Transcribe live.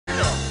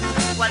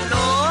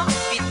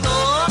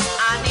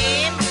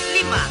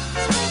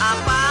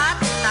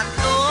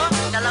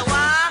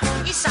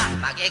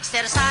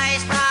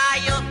Mag-exercise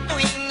tayo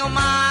tuwing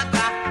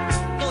umaga,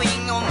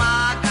 tuwing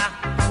umaga,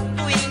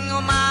 tuwing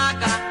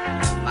umaga.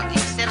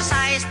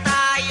 Mag-exercise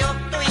tayo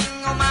tuwing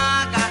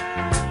umaga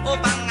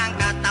upang ang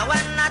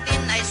katawan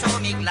natin ay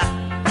sumigla.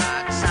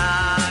 Pag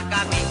sa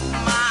gabi,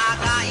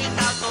 maaga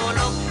ikaw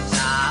tulog.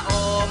 Sa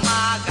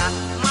umaga,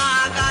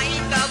 maaga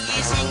ikaw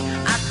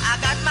gising at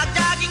agad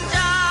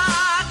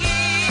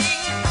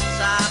mag-jogging-jogging.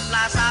 Sa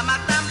plaza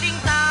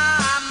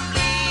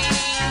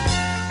magtambling-tambling.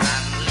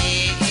 Ang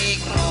liig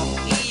mo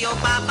iyong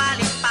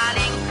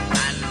papaling-paling,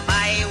 ang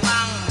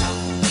baywang mo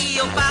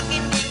iyong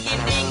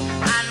pakinding-kinding,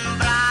 ang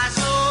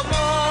braso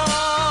mo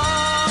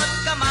at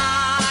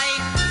kamay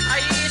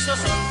ay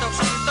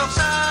susuntok-suntok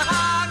sa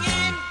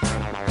hangin.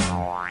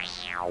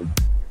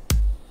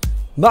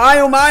 May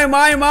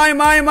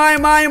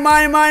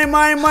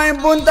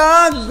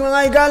buntag, mga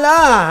igala.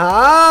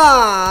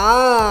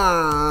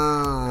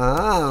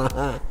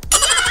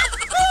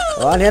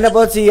 Ano yan na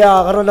po si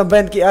karon ng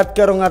band Kiat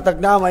karong atak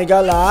na, mga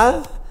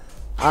igala.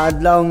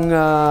 Adlong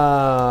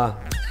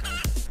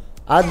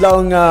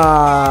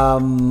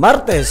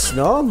Martes,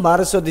 no?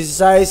 Marso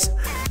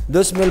 16,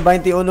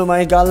 2021,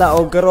 mga igala.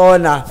 O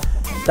karon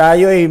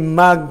tayo'y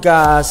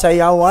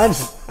magsayawan.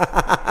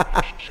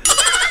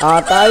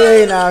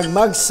 Tayo'y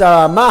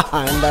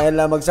magsamahan dahil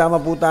magsama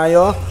po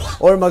tayo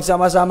or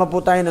magsama-sama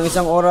po tayo ng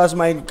isang oras,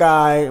 mga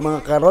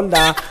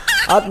karonda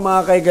at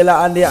mga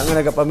kaigalaan diya nga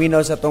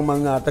nagapaminaw sa itong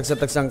mga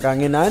tagsa-tagsang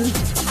kanginan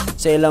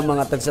sa ilang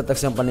mga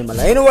tagsa-tagsang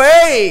panimala.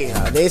 Anyway,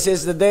 this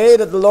is the day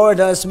that the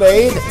Lord has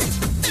made.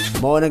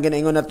 Mo na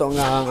ginaingon na ito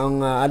ang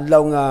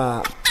adlaw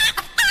nga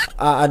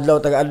adlaw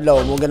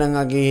taga-adlaw mo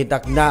ganang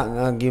gihitak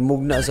na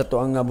gimugna sa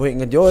ito ang buhi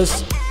nga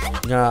Diyos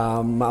nga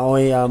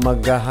maoy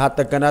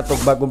maghatag ka na ito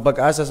bagong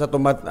pag-asa sa ito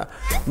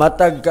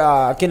matag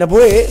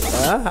kinabuhi.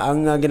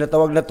 Ang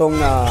ginatawag na itong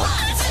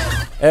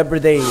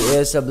everyday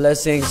is a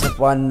blessing sa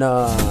puan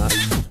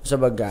sa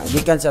baga.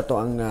 Gikan sa ito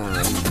ang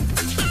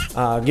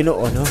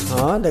Ginoo, no?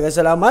 Daghang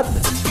salamat.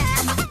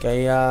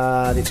 Kaya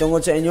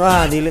ditungod sa inyo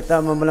dilit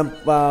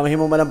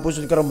mahimo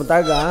malampusod karong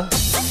buntaga.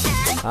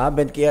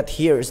 Ben Kiat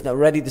here is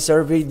not ready to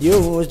serve with you.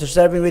 Who's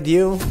serving with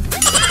you?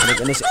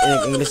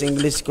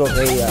 English ko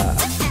kay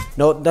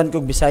note dan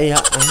kog Bisaya.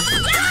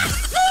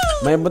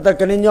 May buntag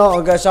kaninyo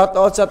og shout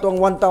out sa tuwang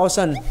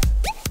 1,000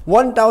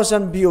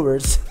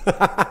 viewers.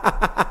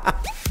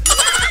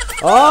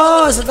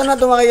 Sa tanan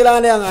to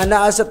makikilala ang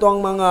anaa sa tuwang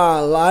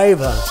mga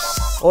live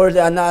or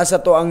anaa sa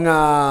tuwang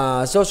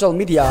social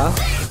media,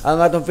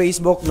 ang atong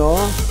Facebook, no?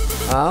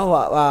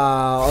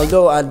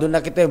 Although doon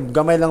na kita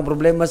gamay lang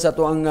problema sa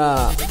tuwang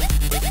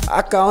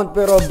account,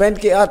 pero Ben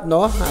Kiat,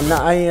 no?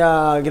 Na ay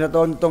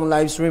ginatawag nitong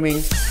live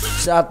streaming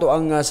sa ato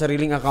ang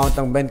sariling account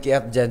ng Ben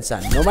Kiat Jensen.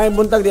 No, may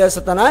buntag diya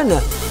sa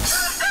tanan.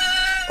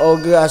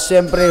 Og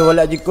siyempre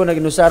wala jud ko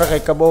naginusara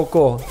kay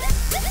kaboko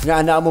nga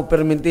ana mo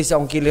perminti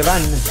sa akong kiliran.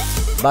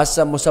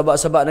 Basta mo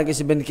saba-saba na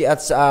si Ben Kiat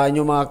sa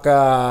inyong mga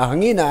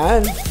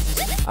kahanginan.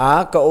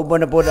 Kauban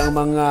na po ang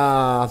mga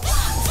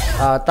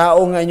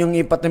tao nga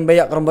inyong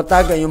ipatimbaya karong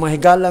bataga, inyong mga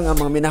higalang ang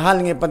mga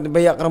minahal nga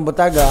ipatimbaya karong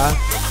bataga.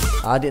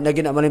 Di na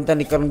ginamalimtan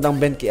ni karundang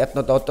Ben Kiat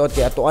no toto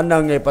kay atuan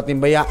nang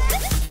ipatimbaya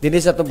dinhi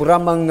sa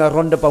programang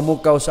Ronda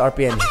Pamukaw sa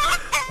RPN.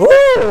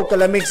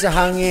 Kalamig sa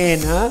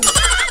hangin,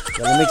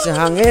 kalamig sa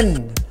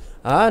hangin.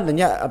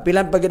 Nanya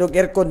pilan pag og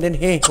aircon din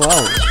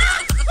Wow.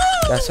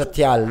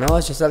 Kasatyal, no?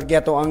 Sa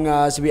kaya to ang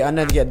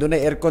sibianan kaya dunay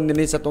aircon din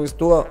sa tong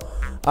studio,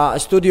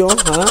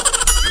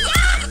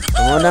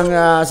 Nang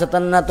sa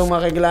tanan natong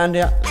mga kaigalaan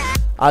diya.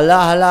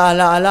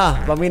 Ala.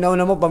 Paminaw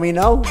na mo,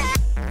 paminaw.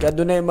 Kaya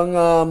dunay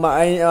mga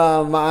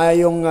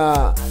maayong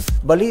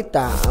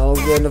balita.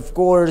 And of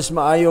course,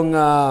 maayong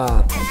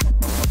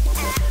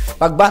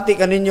pagbati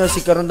kaninyo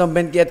si karundang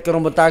Ben Kiat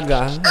karong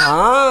butaga.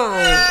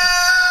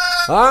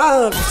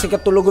 Kasi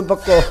katulugon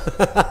pa ko.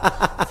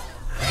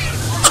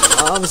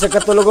 Kasi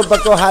katulugon pa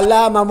ko.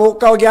 Hala,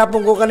 mamukaw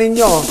gyapon ko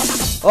kaninyo.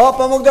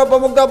 Pamugdaw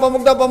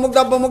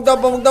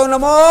na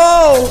mo.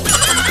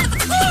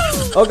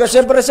 Okay,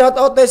 siyempre shout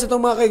out tayo sa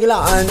itong mga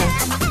kaigilaan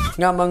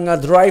nga mga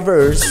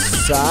drivers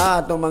sa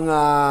itong mga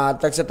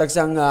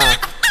tagsa-tagsang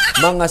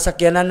mga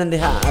sakyanan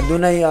diha.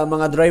 Adunay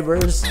mga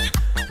drivers.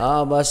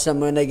 Basta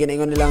mo na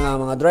ginaingon nila nga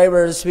mga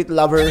drivers, sweet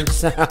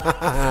lovers.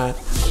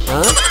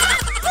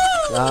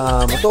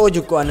 Matuod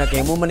ko anak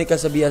mo man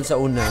kasabihan sa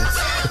una.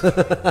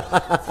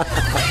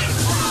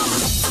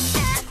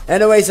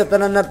 Anyway, sa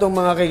tanan na itong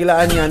mga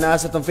kaigilaan nga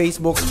nasa itong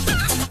Facebook,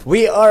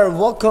 we are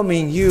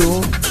welcoming you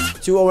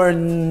to our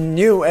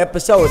new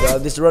episode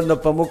of this Ronda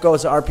Pamukaw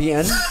Sa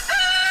Rpn,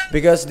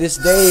 because this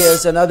day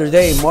is another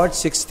day, March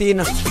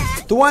 16,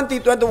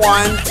 2021,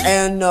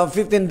 and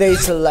 15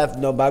 days left,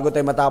 no, bago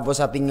tayo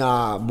matapos ating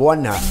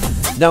buwan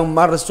ng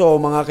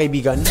Marso, mga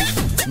kaibigan,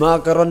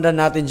 mga karonda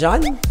natin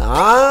dyan.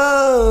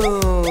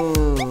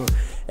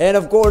 And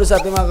of course,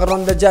 ating mga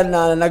karonda dyan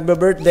na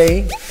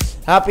nagbe-birthday,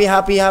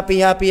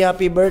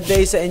 happy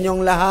birthday sa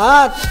inyong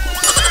lahat.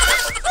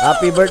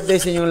 Happy birthday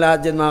sa inyong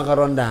lahat dyan, mga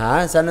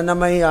karonda, Sana na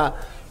may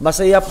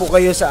masaya po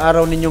kayo sa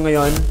araw ninyo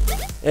ngayon.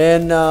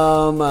 And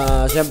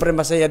siyempre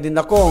masaya din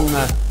akong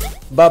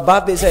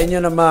babati sa inyo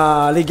na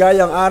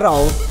maligayang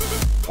araw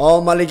o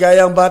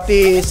maligayang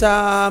bati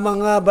sa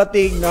mga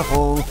batig na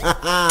hong.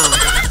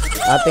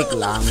 Atik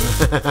lang.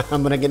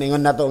 Muna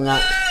giningon na to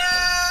nga.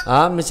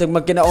 Misag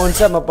magkinaon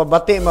sa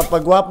mapabati,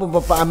 mapagwapo,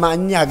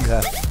 mapaamaanyag.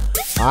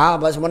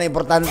 Basta mo na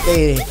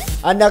importante.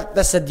 Anak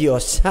ta sa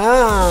Diyos.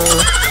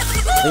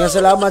 Dengan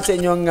salamat sa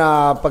inyong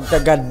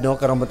pagtagad,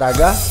 no,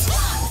 karambutaga.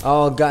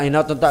 Gain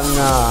nato ta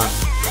nga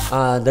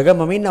daga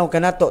maminaw ka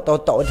na to,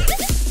 taod-taod.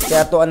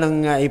 Kaya to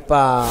anang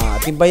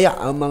ipatimbaya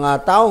ang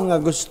mga tao nga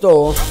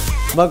gusto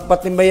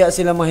magpatimbaya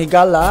sila mga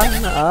higala.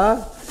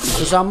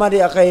 Susama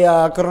diya kay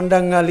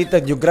Karondang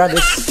Lita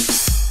Jugrades.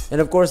 And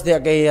of course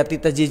diya kay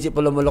Tita Gigi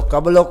Palomolok.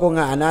 Kabalo ko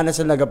nga anana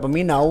sa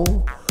nagapaminaw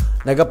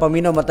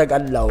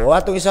matag-adlaw.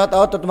 Atong i-shout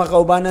out at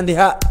makaubanan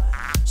diha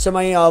sa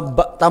may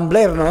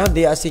tumbler, no?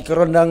 Diya si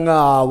Karondang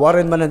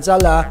Warren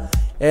Manansala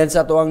and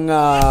sa ato ang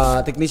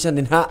technician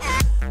din ha,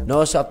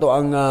 no, sa ato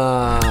ang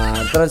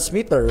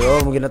transmitter,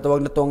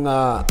 ginatawag na tong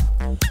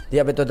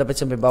diya bito dapat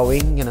sa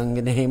bawing kanang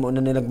ginahimo na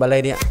nilang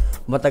balay diya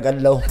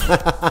matag-adlaw.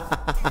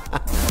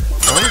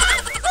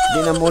 Di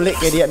na muli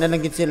kay diya na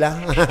lang gid sila.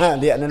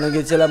 Diya na lang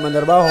gid sila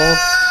manarbaho.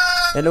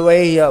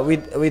 Anyway,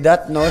 with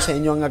that, no, sa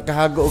inyong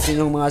kahago o sa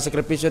inyong mga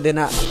sakripisyo din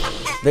na.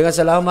 Dengan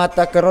salamat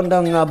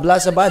Karondang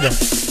Blasabada.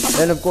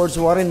 And of course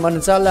Warren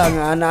Manansala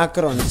nga anak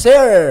karon.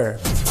 Sir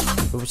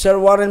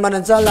Warren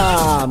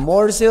Manansala,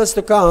 more sales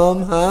to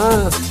come,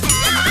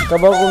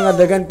 Kabaw ko nga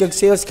dagan kag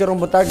sales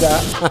karong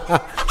butaga.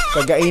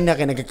 Kagaina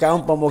kay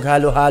nagkakaon pa mo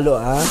halo-halo,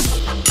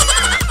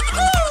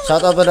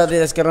 Shout out po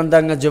natin sa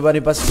Karondang Giovanni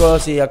Pasco,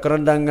 si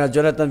Karondang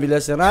Jonathan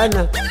Villaseran,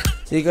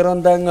 si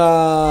Karondang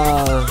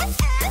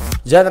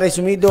Jan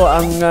Resumido,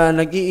 ang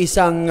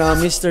nag-iisang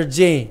Mr.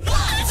 J,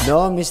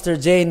 no? Mr.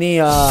 J ni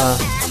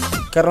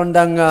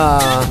Karondang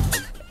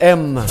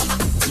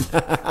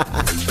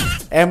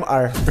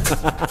MR.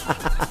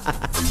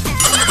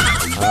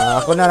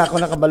 Ako na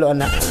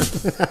kabaluan na.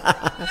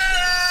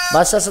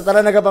 Basta sa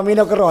tala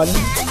nagapaminaw karon,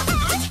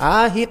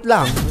 hit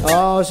lang.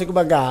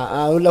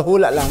 Sigbaga,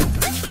 hula-hula lang.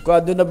 Kung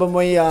doon na ba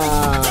mo'y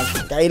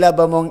kaila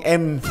ba mong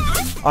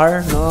MR,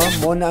 no?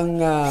 Mo nang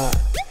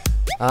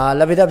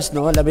labidabs,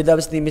 no?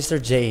 Labidabs ni Mr.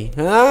 J.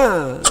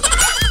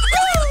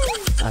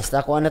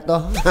 Hasta ko na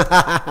to.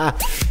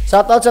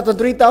 Shout out sa to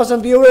 3,000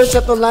 viewers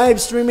sa to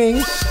live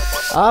streaming.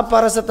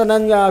 Para sa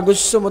tanan nga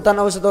gusto mo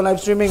tanaw sa to live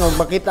streaming o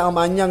makita ang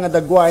maanya nga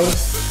dagway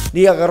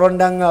diya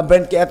karondang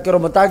Ben Kiat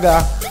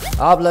Karomataga.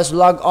 Plus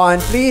log on.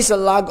 Please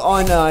log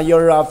on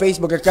your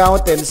Facebook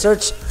account and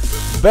search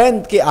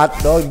Ben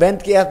Kiat, Ben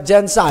Kiat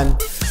Jensan.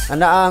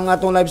 Ang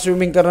atong live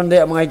streaming karon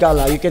diya mga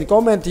igala. You can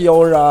comment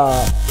your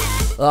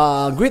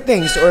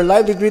greetings or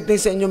lively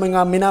greetings sa inyong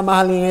mga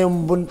minamahal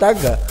ngayong buntag,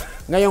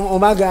 ngayong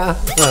umaga.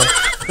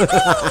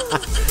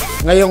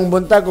 Ngayong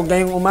buntag o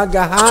ngayong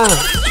umaga,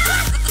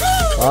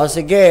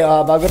 sige,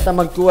 bago ta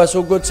magkuha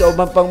sugod sa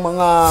ubang pang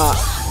mga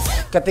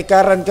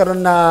katikaran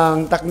karon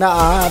ng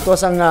takna, ato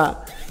sang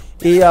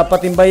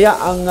patimbaya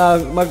ang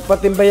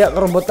magpatimbaya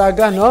karon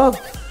butaga, no?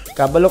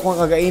 Kabalo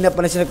kong kagaina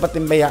pa na siya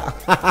nagpatimbaya.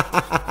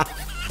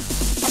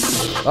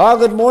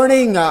 Good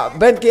morning.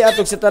 Ben Kiat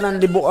sa tanan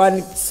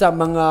libuan sa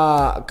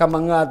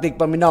mga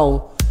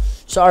tigpaminaw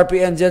sa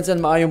RPN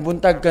Jensen, maayong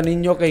buntag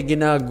kaninyo kay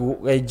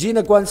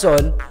Gina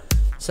Kwanson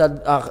sa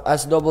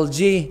as double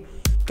G,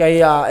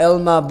 kay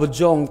Elma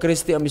Bujong,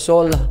 Christy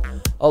Amisol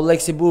of Lake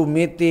Cebu,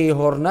 Miti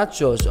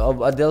Hornachos of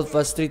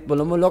Adelpha Street,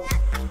 Bulumulok,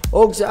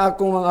 og sa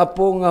akong mga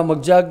apo nga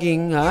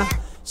magjogging,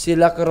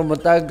 sila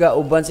karumataga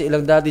uban sa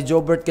ilang daddy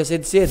Jobert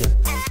Kasidsid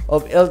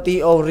of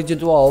LTO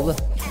Region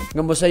 12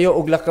 nga mosayo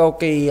og lakaw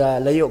kay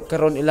layo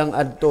karon ilang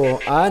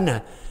adto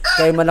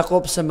kay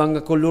manakop sa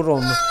mga kulurom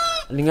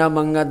nga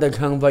mga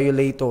daghang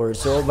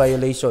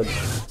violation.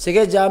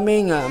 Sige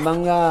jamming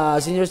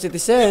mga senior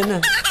citizen,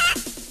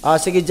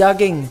 sige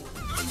jogging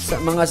sa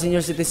mga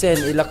senior citizen,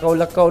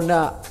 ilakaw-lakaw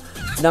na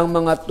ng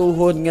mga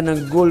tuhod nga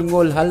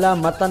naggulngol, hala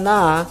mata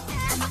na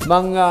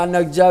mga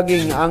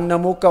nagjogging ang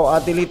namukaw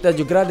Atilita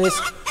Jugrades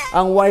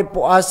ang way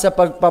puas sa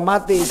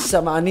pagpamati sa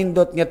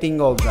maanindot nga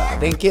tingog.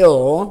 Thank you.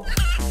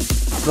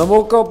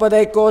 Mamukaw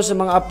paday ko sa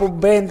mga apo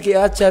Ben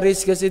Kiat,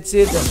 Charis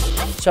Kasitsid,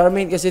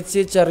 Charmaine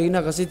Kasitsid,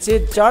 Charina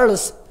Kasitsid,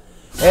 Charles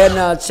and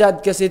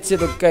Chad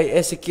Kasitsid ug kay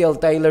Ezekiel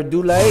Tyler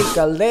Dulay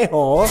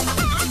Caldejo.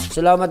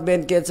 Salamat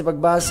Ben Kiat sa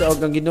pagbasa og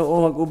ang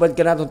Ginoo mag-ubad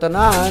ka natong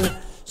tanan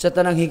sa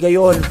tanang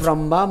higayon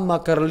from Mama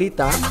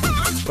Carlita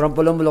from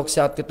Pulumulok,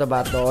 South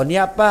Cotabato.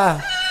 Niya pa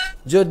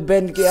Jude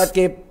Ben Kiat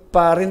kay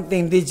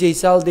parenting DJ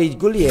Salde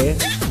Gulye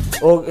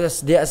o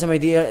diya sa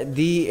may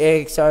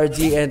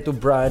DXRG and to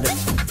Brad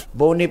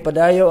Boni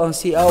padayo ang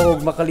siaw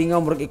og makalingaw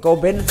murag ikaw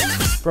Ben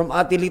from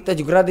Atilita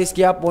Jugrades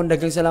Quiapon.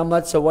 Daghang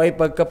salamat sa way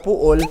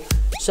pagkapuol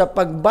sa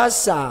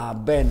pagbasa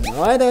Ben.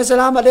 Ay daghang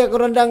salamat diya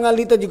Karondang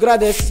Lita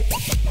Jugrades.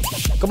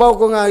 Kabaw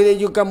ko nga di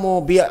ka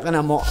mo biya ka na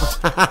mo.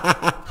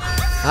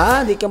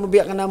 Di ka mo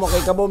biya ka na mo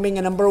kay kabaw mi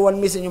nga number 1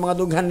 miss inyong mga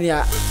dughan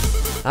niya.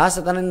 Sa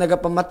tanan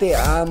nagapamati,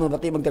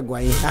 mabati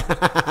magtagway.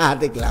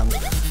 Atik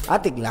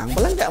lang.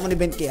 Palangga mo ni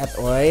Ben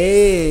Kiat.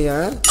 Oy,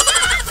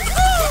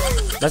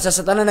 Basta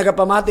sa tanan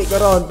nagapamati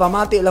karon,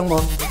 pamati lang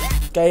mo.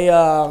 Kay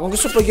kung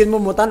gusto pa gyud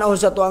mo tan-aw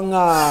sa to ang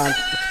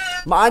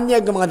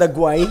maanyag nga mga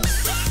dagway,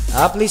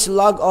 please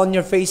log on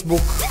your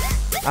Facebook.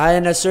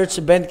 Ayan na search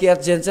Ben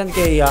Kiat Jensen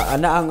kay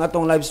ana ang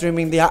atong live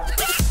streaming diha.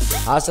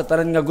 Sa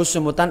tanan nga gusto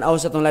mo tan-aw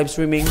sa atong live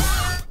streaming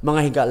mga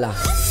higala.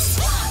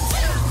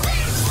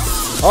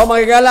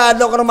 Mga higala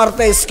adlaw karon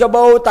Martes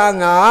kabaw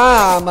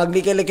tanga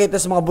maglikay-likay ta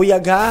sa mga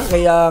buyag ha.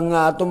 Kaya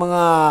nga atong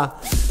mga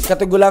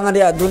katugulangan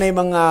diha dunay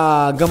mga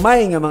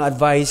gamay nga mga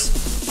advice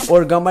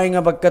or gamay nga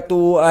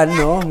pagkatuan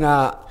no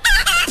nga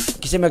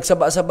kasi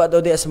magsaba-saba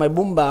daw diha sa may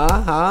bomba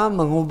ha,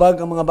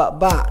 manghubag ang mga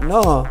baba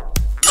no.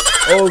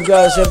 O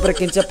siyempre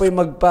kinsa po'y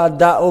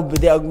magpadaob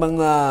di og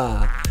mga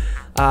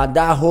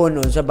dahon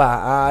o sa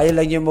ba. Ay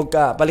lang yung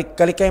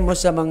kalikay mo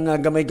sa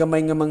mga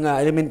gamay-gamay nga mga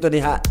elemento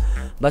diha.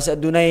 Basta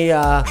dunay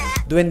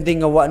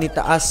duwending nga wa ni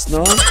taas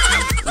no.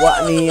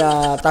 Wa ni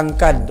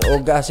tangkad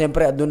o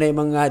siyempre dunay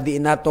mga di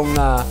natong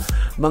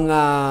mga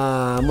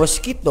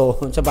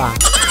mosquito sa ba.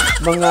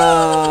 Mga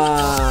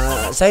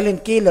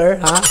silent killer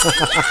ha.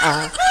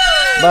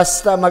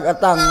 Basta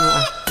magatang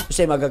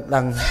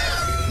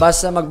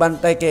basta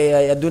magbantay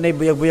kay adunay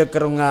buyag-buyag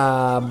karong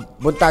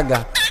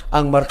buntaga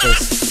ang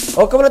Martes.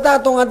 O kabalata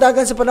atong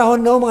dagan sa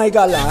panahon no mga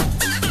higala.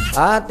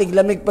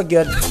 Tiglamig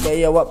pagyud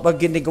kay wa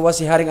paggindigawa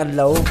si Haring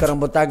Adlaw karong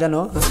buntaga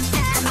no.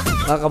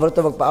 Mga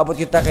kabalata magpaabot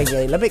kita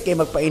kay lamig kay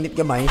magpainit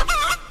gamay.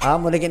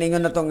 Mo na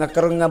giningon nato nga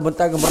karong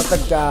buntaga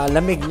murag ka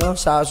lamig no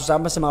sa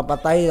susama sa mga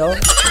patay no.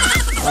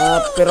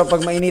 Pero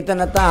pag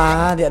mainitan na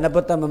ta di na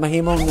po ta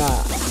mamahimong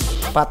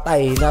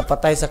patay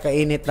sa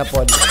kainit na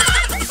pod.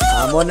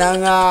 Mo nang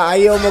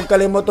ayaw mo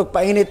kalimot og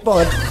painit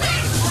pod.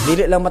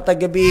 Dili lang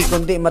matag gabi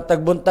kundi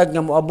matag buntag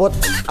nga moabot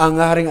ang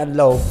Haring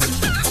Adlaw.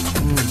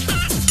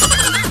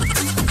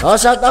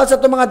 Shout out sa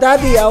to mga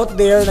daddy out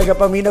there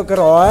nagapaminaw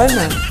karon.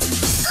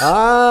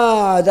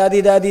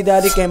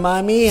 Daddy kay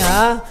mami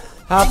ha.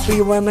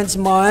 Happy Women's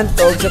Month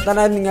og sa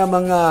tanan nga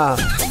mga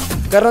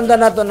karon da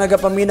nato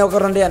nagapaminaw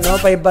karon diyan no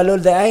pay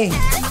balol day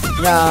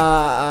nga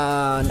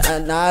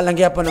naalang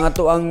gyapon ang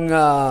ato ang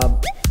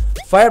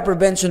Fire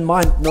Prevention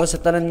Month no sa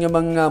tanan nga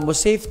mga mo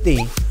safety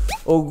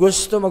o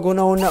gusto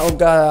maghuna-huna og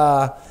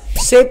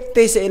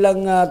safety sa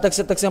ilang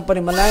tagsa-tagsang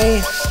panimalay.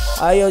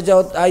 Ayaw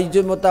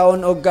jud mo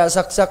taon og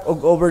saksak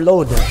og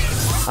overload.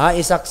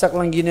 Isaksak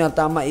lang gyud ang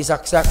tama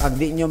isaksak ang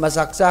di nyo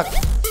masaksak.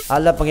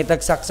 Ala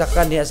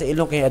pangitag-saksakan diha sa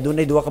ilong kay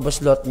adunay duha ka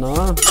buslot no.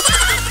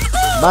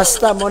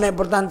 Basta mo na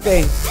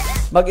importante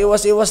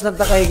mag-iwas-iwas na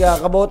ta kay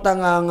kabotang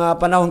ang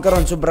panahon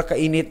karon sobra ka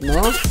init no.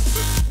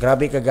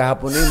 Grabe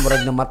kagahapon ni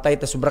murag namatay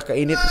ta sobra ka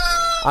init.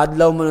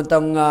 Adlaw man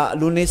tang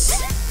Lunes.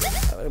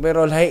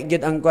 Pero lahi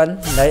gid ang kwan,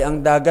 lahi ang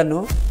dagan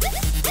no.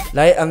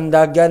 Lahi ang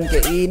dagan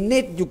kay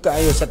init jud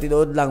kaayo sa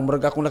tinuod lang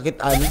murag akong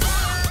nakitaan.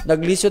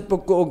 Naglisod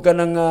pug ko og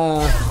kanang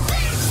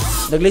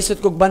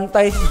naglisod kog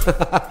bantay.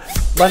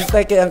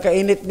 Bantay kay ang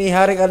kainit ni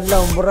Haring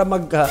Adlaw mura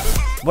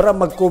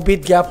mag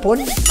COVID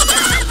gyapon.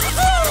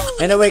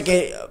 Anyway,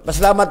 kay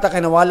pasalamat ta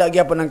kay nawala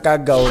gyapon ang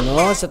kagaw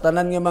no sa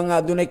tanan nga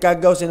mga dunay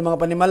kagaw sa mga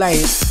panimalay.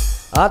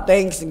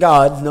 Thanks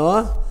God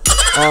no.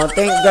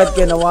 Thank God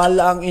kay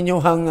nawala ang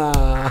inyong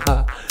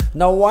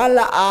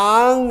nawala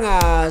ang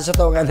sa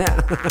to kana.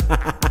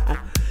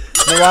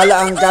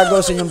 Nawala ang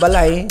kagaw sa inyong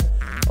balay.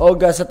 O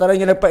sa tanan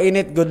nga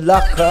nagpainit, good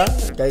luck ha.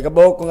 Kay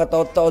kabaw ko nga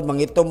taod-taod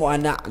mangito mo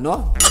ana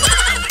no.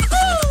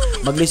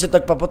 Maglisod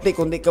tag paputi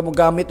kundi ka mo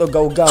gamit og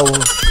gawgaw.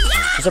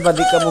 Sa ba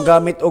di ka mo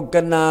gamit og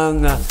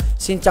kanang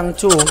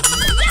sinchangchu.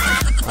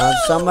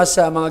 Sama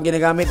sa mga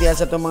ginagamit yan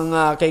sa itong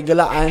mga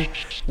kaigalaan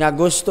nga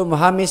gusto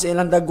mahamis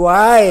ilang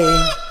dagway.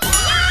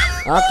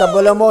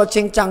 Kabula mo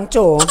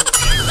chingchangcho.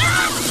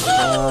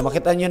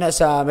 Makita nyo na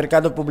sa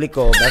merkado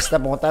publiko. Basta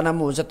pungutanan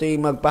mo sa tuwing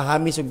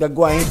magpahamis og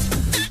dagway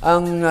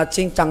ang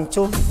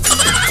chingchangcho.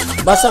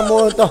 Basta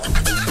mo ito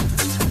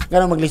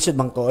ganang maglisod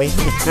bang ko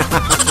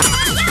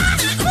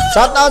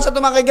Shout out sa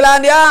itong mga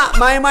kaigalaan niya.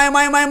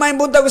 May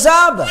buntag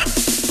usab.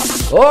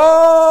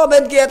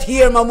 Ben Kiat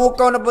here,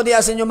 mamukaw na po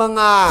diya sa inyo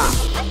mga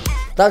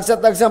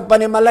tagsa-tagsang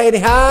panimalay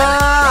niya.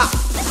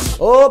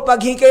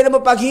 Paghikay na mo,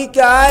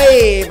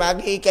 paghikay.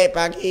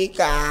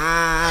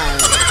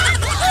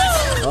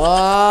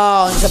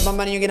 Unsa pa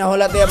man yung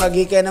ginahulat diya,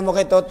 maghikay na mo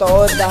kay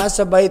totoo,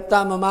 sabay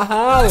ta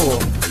mamahaw.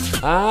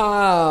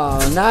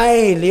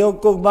 Nay,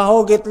 lihog kog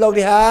mahog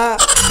itlog diha.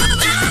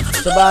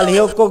 Saba,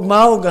 lihog kog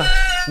mahog,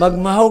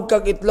 magmahog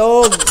kag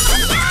itlog.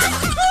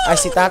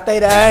 Si tatay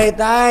dahi,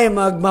 tay,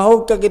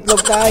 magmahog kag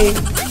itlog tay.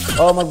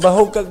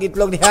 Magbahog kag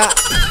itlog diha.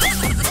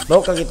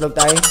 Bahog kag itlog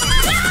tay.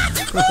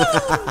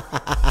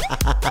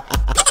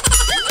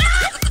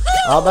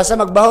 Basta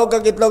magbahog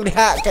kag itlog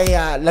diha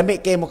kaya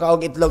lami kay mo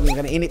kaog itlog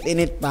nga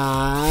init-init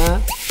pa.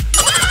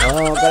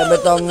 Kaya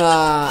betong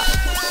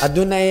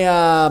adunay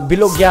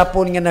bilog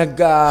yapon nga nag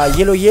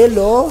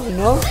yelo-yelo,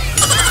 no?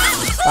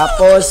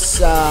 Tapos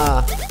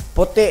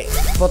puti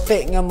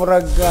nga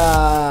murag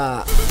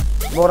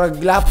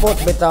lapot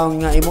bitaw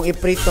nga imong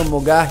iprito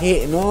mo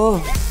gahi no.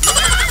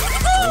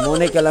 Mo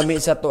nay kalami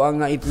sa to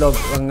ang itlog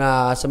ang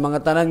sa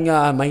mga tanan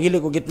nga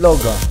mahilig og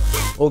itlog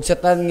ug sa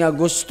tan nga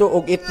gusto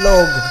og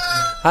itlog,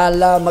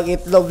 hala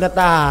mag-itlog na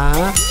ta,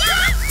 ha?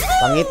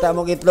 Pangita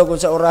mo itlog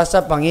kung sa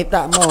orasa,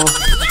 pangita mo.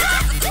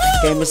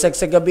 Kay misag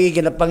sa gabi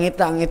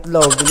ginapangita ang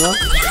itlog, no?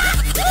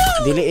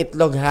 Dili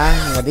itlog,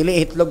 ha? Nga dili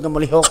itlog nga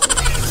mulihok.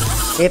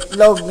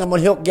 Itlog nga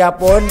mulihok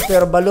gyapon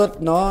pero balot,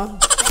 no?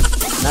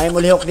 Naay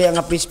mulihok di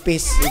nga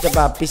pispis, ito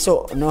pa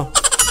piso, no?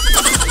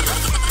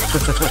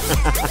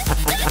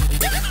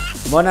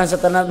 Mo na sa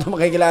tanan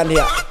makikilaan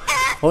diha.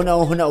 Huna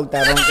og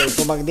tarong kay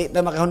kung magdi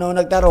ta makahuna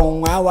og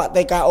tarong, awa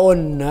tay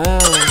kaon, ha?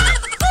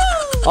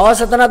 O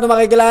sa tanan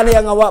makikilala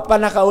ang awa pa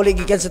nakauli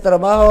gikan sa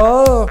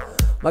trabaho.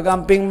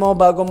 Magamping mo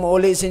bago mo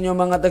uli sa inyo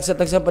mga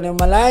tagsa-tagsa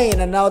panimalay.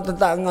 Nanaw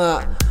tanta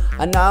nga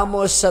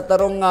anaamos sa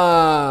tarong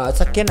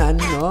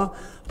sakyanan, no?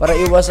 Para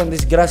iwas ang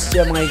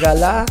disgrasya mga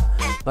higala.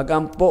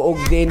 Magampo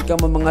og diin ka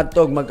mo mga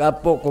tog,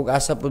 magapo kung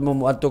asa pud mo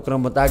muadtok ra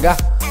mutaga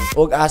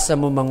og asa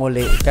mo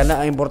manguli.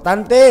 Kana ang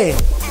importante.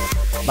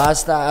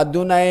 Basta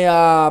adunay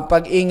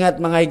pag-ingat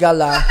mga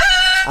higala,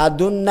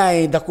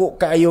 adunay dako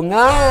kaayo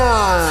nga.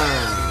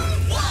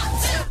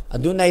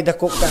 Adunay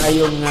dako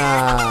kaayong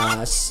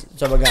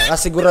sabaga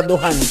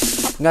kasiguraduhan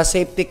nga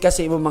safety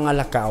kasi imo mga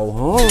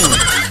lakaw.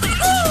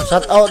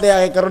 Shout out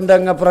diha kay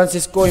karundang nga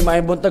Francisco, may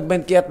buntag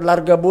 20 at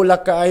larga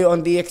bulak kaayo ang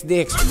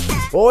DXDX.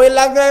 Oy,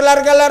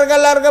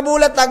 larga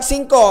bulak tag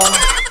 5.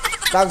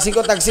 Tag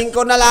 5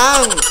 na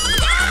lang.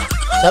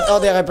 Shout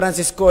out diha kay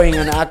Francisco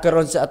nga naa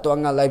karon sa ato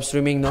ang live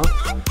streaming, no?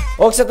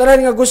 Og sa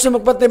tanan nga gusto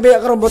magpatibay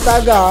karon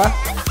butaga,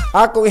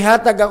 ako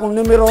ihatag akong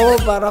numero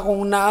para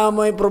kung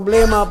naamoy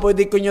problema,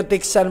 pwede ko nyo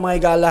tiksan mga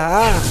higala,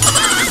 ha?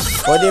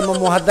 Pwede mo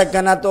muhatag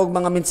ka na to og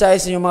mga mensahe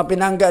sa inyong mga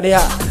pinangga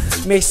diha.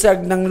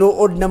 Misag ng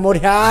luod na mo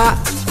diha.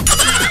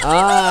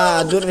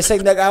 Doon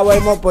misag nag-away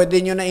mo,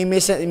 pwede nyo na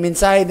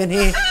i-mensahe din,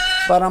 he,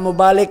 para mo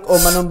balik o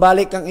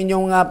manumbalik ang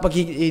inyong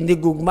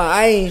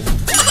hindigugmaay.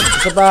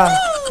 Isa pa,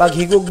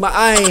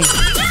 paghigugmaay.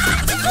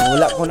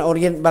 Wala ko na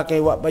orient ba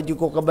kay wa pa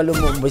ko kabalo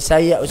mo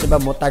Bisaya o sa ba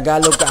mo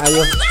Tagalog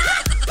kaayo.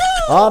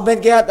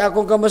 Ben Kiat,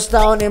 akong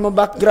kamustaon imong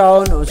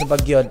background o sa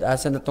bagyod.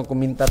 Asa na tong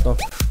komenta to?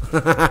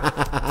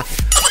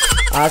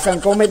 Asang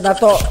comment na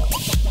to?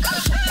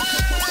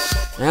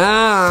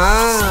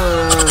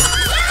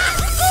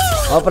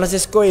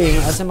 Francisco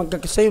asa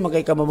magkakasayo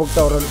magkay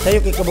kamabugtaw ron.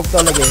 Sayo kay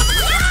kabugtaw lagi.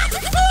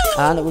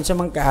 Ano kung sa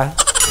man ka?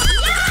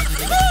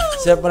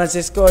 Sa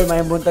Francisco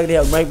may buntag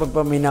diha og may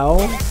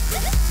pagpaminaw.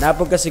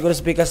 Napog ka siguro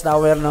sa Picas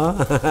Tower, no?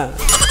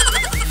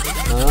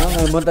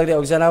 May buntag diha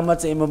og salamat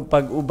sa imong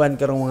pag-uban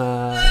karong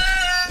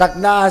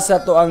takna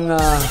sa to ang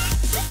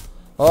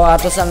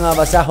ato sang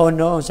basahon,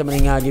 no, sa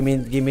maning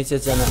gimit sa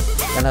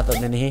kanato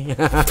nani.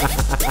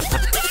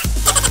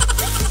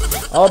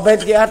 Ben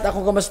Kiat,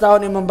 ako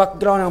kamustahon imong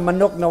background ang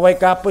manok na way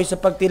kapoy sa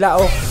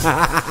pagtilao.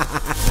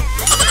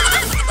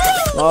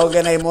 Mo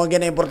ganay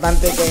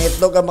importante kay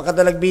itlog ang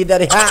makadalag bida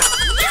diha.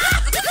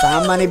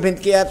 Sama ni Ben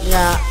Kiat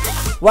nga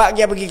wa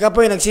gyud pagi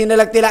kapoy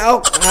nagsinalag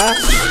tilaok, ha?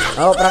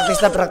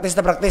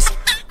 Practice.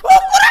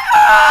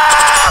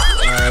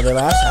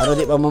 Diba? Saro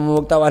di pa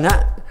mamugtawan, ha?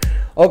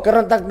 O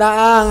karon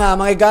tagdaan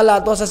mga igala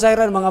ato sa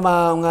siren mga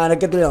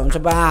nagkatulong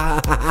sa ba.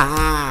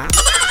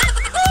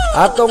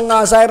 Atong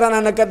siren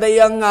ang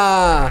nagkadayang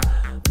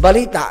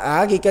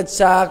balita gikan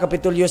sa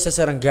Kapitolyo sa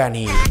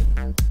Sarangani.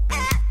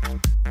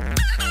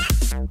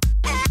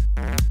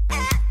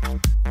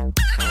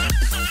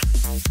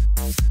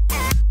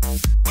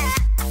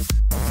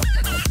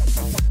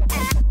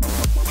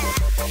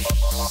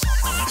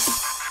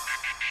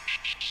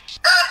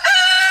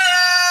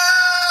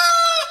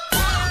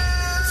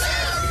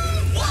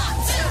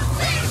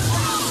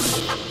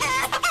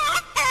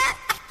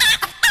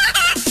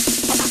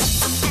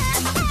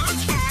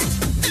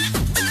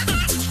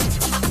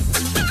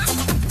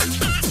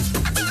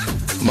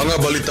 Mga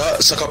balita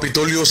sa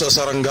Kapitolyo sa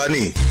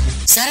Sarangani.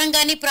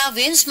 Sarangani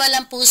Province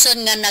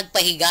malampuson nga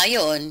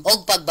nagpahigayon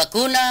og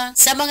pagbakuna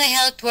sa mga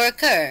health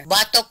worker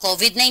batok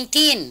COVID-19.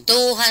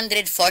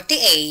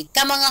 248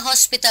 ka mga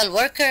hospital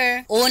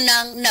worker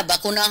unang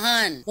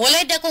nabakunahan.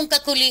 Walay dakong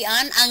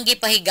kakulian ang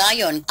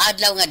gipahigayon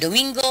adlaw nga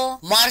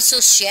Domingo,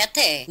 Marso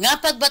 7 nga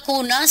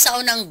pagbakuna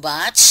sa unang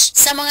batch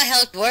sa mga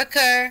health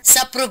worker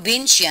sa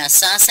probinsya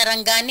sa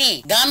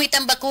Sarangani. Gamit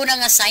ang bakuna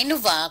nga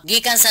Sinovac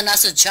gikan sa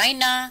nasod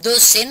China,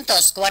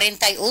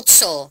 248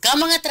 ka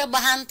mga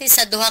trabahante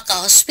sa duha ka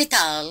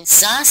hospital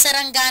sa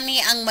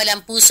Sarangani ang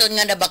malampuson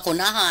nga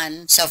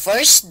nabakunahan sa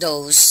first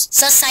dose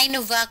sa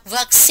Sinovac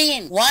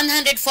vaccine.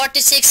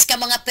 146 ka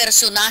mga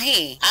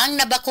personahe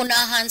ang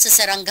nabakunahan sa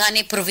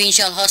Sarangani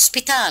Provincial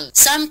Hospital.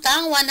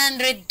 Samtang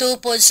 102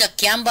 pod sa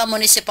Kiamba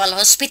Municipal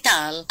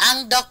Hospital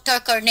ang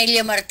Dr.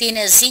 Cornelio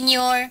Martinez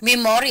Sr.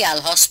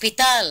 Memorial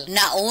Hospital.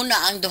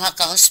 Nauna ang duha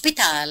ka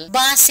hospital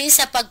base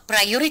sa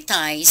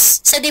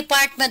pag-prioritize sa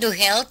Department of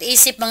Health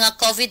isip mga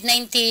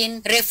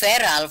COVID-19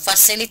 referral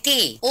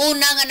facility.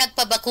 una nga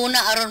nagpabakuna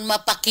aron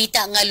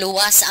mapakita nga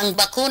luwas ang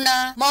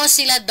bakuna mao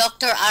sila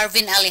Dr.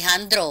 Arvin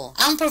Alejandro,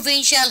 ang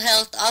Provincial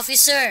Health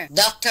Officer,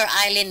 Dr.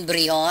 Eileen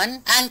Brion,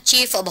 ang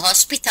Chief of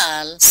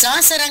Hospital sa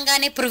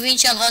Sarangani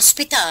Provincial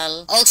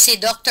Hospital, o si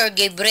Dr.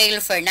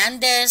 Gabriel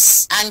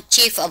Fernandez, ang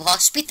Chief of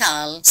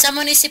Hospital sa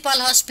Municipal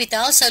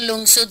Hospital sa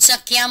lungsod sa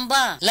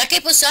Kiamba.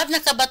 Laki pusab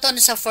nakabaton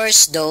sa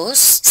first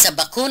dose sa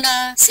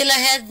bakuna sila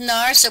Head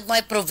Nurse of my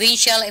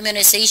Provincial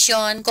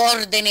Immunization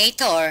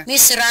Coordinator,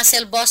 Ms.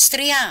 Russell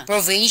Bostria,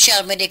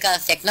 Provincial Medical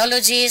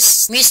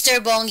Technologist,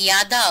 Mr. Bong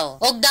Yadaw,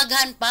 og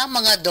daghan pa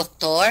mga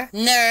doktor,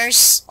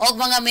 nurse, og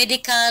mga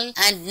medical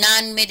and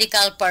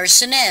non-medical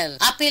personnel.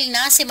 Apil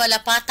na si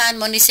Malapatan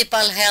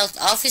Municipal Health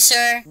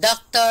Officer,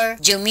 Dr.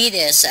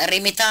 Jumides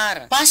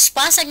Rimitar.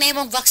 Paspasag na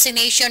imong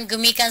vaccination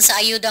gumikan sa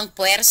ayudang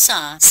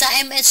puwersa sa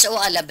MHO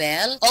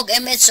Alabel og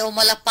MHO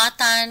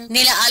Malapatan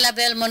nila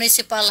Alabel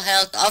Municipal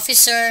Health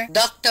Officer,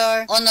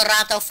 Dr.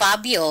 Honorato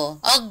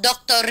Fabio, og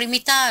Dr.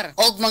 Rimitar,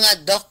 og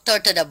mga Dr.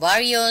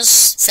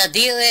 Tadabarios sa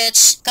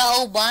DOH,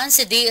 kauban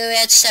si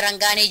DOH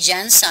Sarangani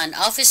Jansan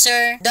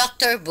Officer,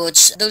 Dr.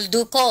 Butch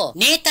Dulduco.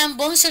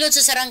 Nitambong sulod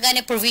sa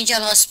Sarangani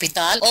Provincial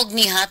Hospital og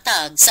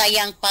nihatag sa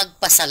iyang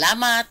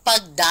pagpasalamat,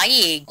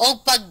 pagdayig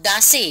og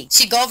pagdasig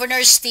si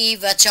Governor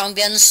Steve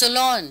Chongbian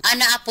Solon.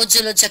 Anaapod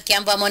sulod sa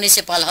Kiamba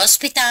Municipal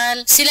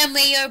Hospital sila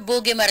Mayor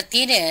Bugi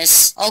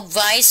Martinez og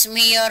Vice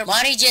Mayor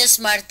Marijes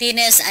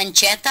Martinez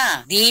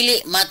Ancheta.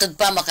 Dili matud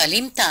pa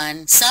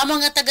makalimtan sa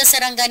mga taga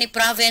Sarangani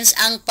Province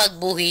ang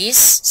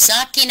pagbuhis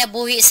sa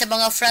kinabuhi sa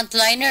mga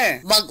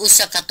frontliner.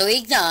 Mag-usa ka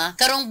tuig na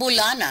karong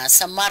bulana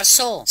sa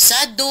Marso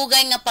sa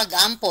dugay nga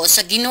pag-ampo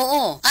sa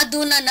Ginoo.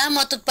 Aduna na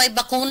matud pay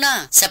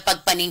bakuna sa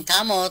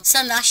pagpaningkamot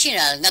sa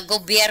national nga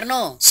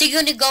gobyerno.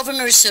 Sigon ni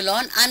Governor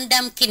Solon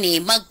andam kini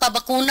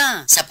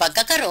magpabakuna. Sa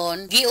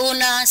pagkakaron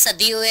giuna sa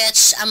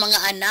DOH ang mga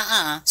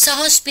anaa sa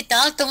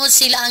hospital tungod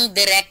sila ang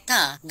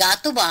direkta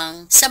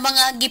gatubang sa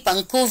mga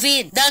gipang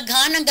COVID.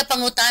 Daghan ang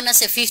gapangutana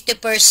sa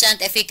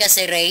 50%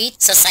 efficacy rate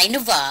sa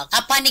Sinovac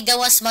apan ni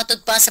gawas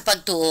matud pa sa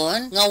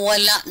pagtuon nga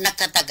wala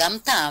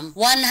nakatagamtam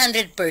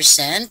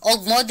 100% og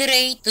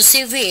moderate to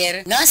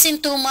severe nga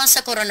sintomas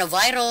sa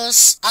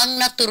coronavirus ang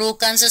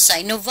naturukan sa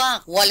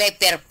Sinovac. Walay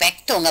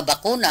perpekto nga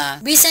bakuna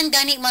bisan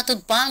gani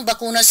matud pa ang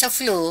bakuna sa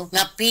flu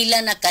nga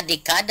pila na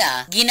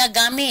kadekada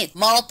ginagamit.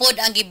 Maupod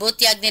ang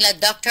gibutyag nila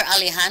Dr.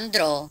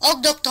 Alejandro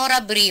og Dr.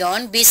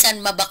 Brion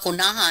bisan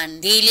mabakunahan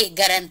dili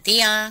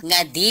garantiya nga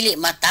dili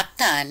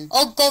mataptan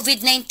og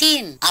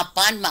COVID-19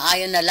 apan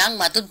maayo na lang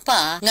matud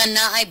pa nga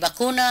naay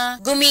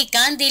bakuna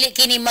gumikan dili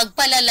kini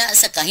magpalala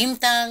sa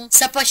kahimtang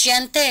sa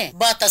pasyente.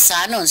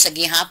 Batasanon sa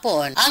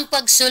gihapon ang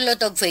pagsulot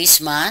og face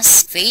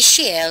mask, face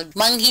shield,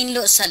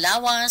 manghinlo sa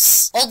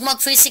lawas og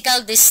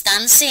mag-physical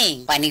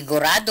distancing.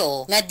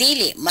 Panigurado nga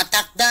dili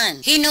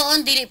matakdan.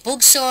 Hinuon dili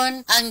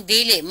pugson ang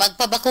dili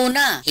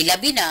magpabakuna.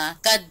 Hilabi na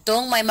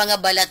kadtong may mga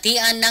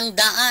balatian ng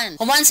daan.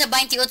 Human sa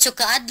 28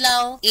 ka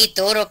adlaw,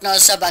 iturok na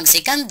usab ang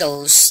second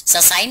dose sa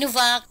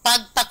Sinovac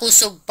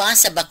pagpakusog pa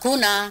sa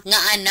bakuna nga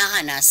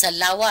anaa na sa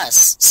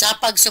lawas. Sa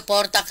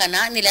pagsuporta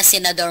kana nila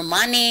Senador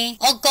Manny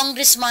o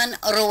Congressman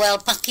Roel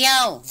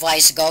Pacquiao,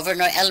 Vice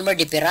Governor Elmer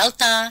de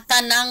Peralta,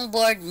 tanang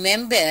board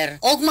member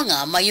o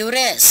mga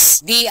mayores.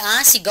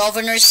 Dia si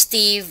Governor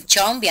Steve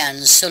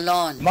Chongbian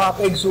Solon. Mga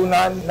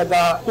kaigsunan,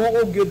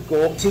 nagatuog yun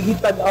ko,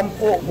 sigitad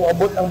ampo,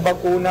 muabot ang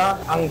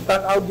bakuna, ang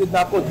tanaw yun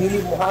na po,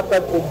 dili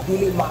muhatag o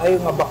dili maayo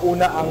nga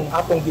bakuna ang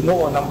atong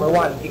Ginoo, number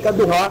 1.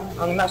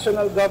 Ikaduha, ang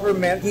national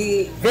government,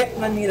 i-vet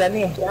na nila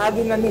ni,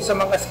 iagin na ni sa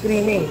mga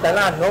screening,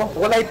 tanan, no?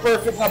 Walay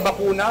perfect nga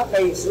bakuna,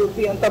 kay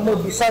sulti ang tamo,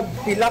 bisag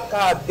pila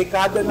ka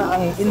dekada na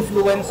ang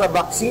influenza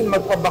vaccine,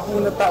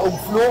 magpabakuna ta og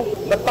flu,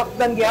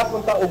 natakdan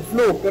gyapon ta og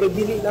flu, pero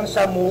dili lang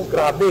siya mo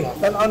grabe.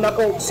 Tanaw na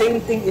ko,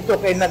 same thing ito,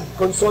 kay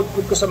nag-consult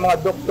ko sa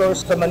mga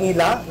doctors sa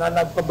Manila na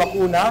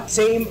nagpabakuna,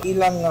 same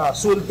ilang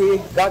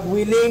sulti, God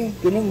willing,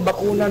 kining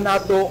bakuna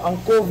nato,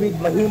 ang COVID,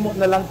 mahimo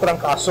na lang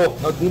trangkaso,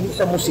 no? Dili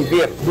siya mo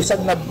severe.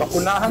 Bisag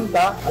nagbakunahan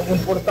ta, ang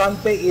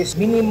importante is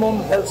minimum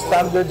health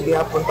standards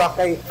gihapon ta,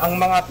 kay ang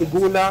mga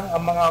tigulang,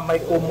 ang mga may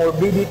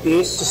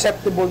comorbidities,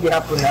 susceptible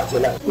gihapon na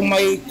sila. Kung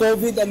may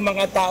COVID ang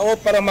mga tao,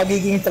 para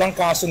magiging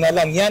trangkaso na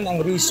lang. Yan ang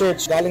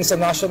research galing sa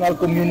national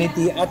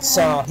community at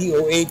sa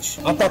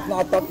DOH. Atat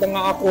na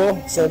nga ako,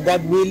 so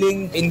God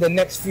willing, in the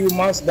next few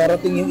months,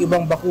 darating yung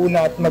ibang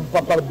bakuna at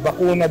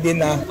magpapabakuna din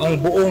na ang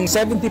buong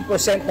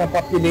 70% ng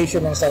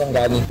population ng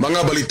Sarangani.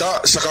 Mga balita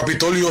sa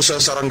Kapitolyo sa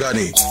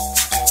Sarangani.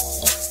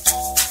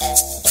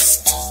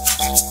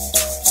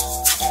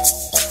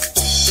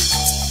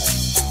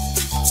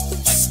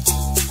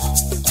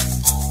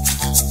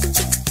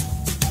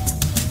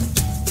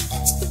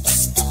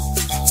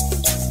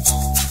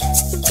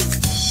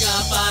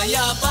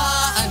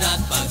 Kapayapaan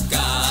at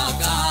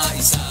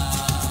pagkakaisa,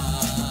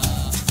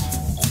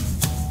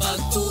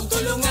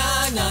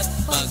 pagtutulungan at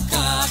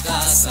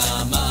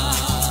pagkakasama,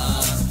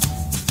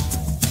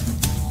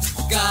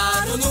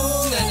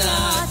 karunungan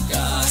at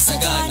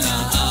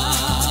kasaganaan,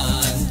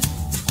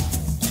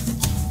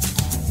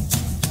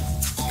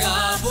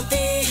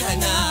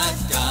 kabutihan at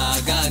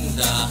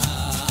kagandahan.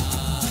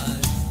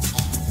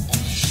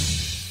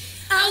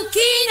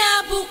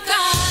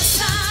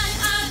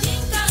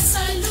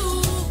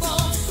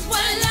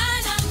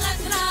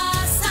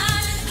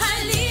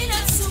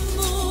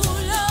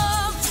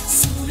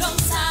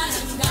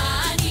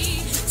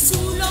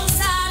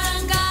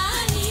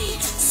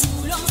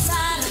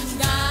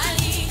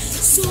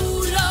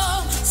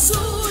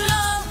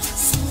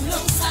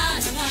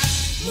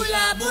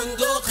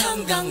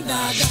 hanggang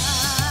dagat.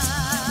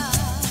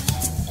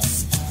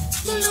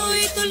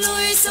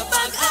 Tuloy-tuloy sa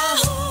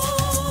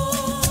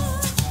pag-ahon,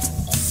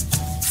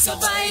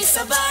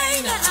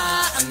 sabay-sabay na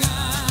aangat,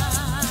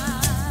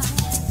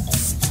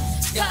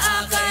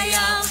 gaakay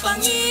ang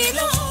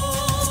Panginoon.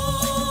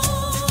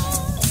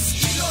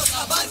 Kilos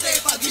abante,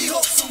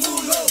 paghihok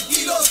sumulong.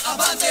 Kilos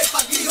abante,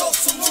 paghihok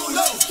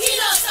sumulong.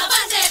 Kilos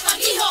abante,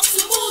 paghihok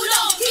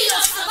sumulong.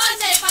 Kilos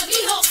abante,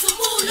 paghihok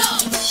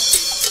sumulong.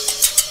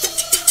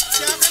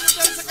 Siya ka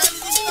naman sa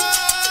kanilipan!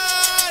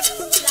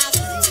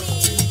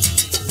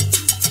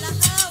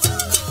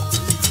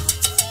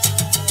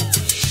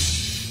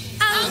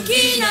 Ang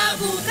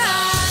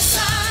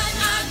kinabukasan,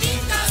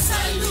 ating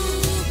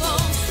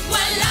kasalubong,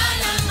 wala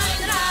nang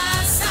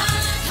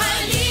atrasan,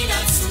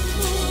 halina't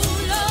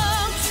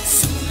sumulong.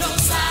 Sulong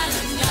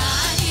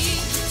sarangani,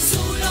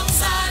 sulong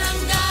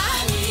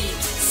sarangani,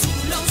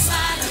 sulong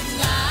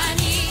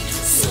sarangani,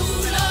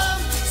 sulong,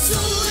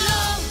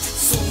 sulong,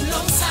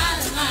 sulong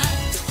sarangan.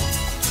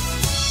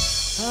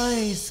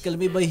 Ay,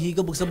 kalami ba'y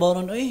higab og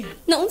sabaron oy?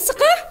 Naunsa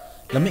ka?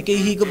 Lami kay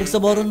higab og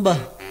sabaron ba?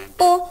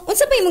 O,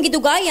 unsa pa imong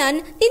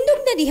gidugayan?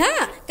 Tindog na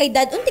diha. Kay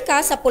dadun ti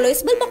ka sa Puloy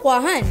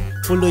Balbakwahan.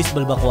 Puloy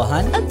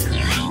Balbakwahan?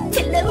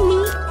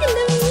 Kalami.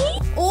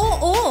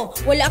 Oo.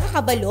 Wala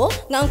ka kabalo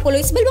nga ang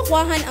Puloy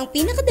Balbakwahan ang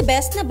pinaka-the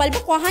best na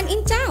balbakwahan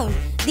in town.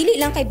 Dili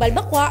lang kay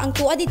balbakwa ang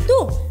tuwa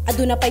didto.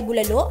 Aduna pay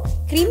bulalo,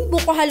 cream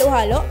buko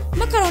halo-halo,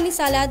 macaroni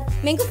salad,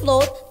 mango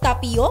float,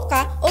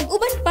 tapioca, og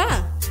uban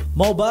pa.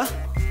 Mao ba?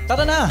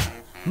 Tara na!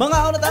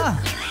 Mga na ta!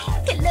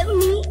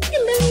 Kalami.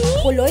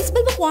 Puloy's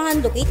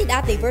Balbakwahan located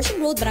at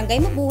Diversion Road, Barangay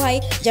Mabuhay,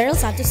 General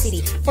Santos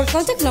City. For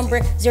contact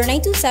number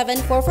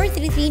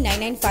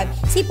 0927-4433-995.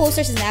 See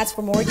posters and ads for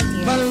more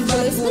details.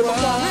 Puloy's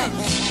Balbakwahan.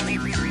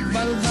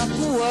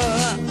 Balbakwa,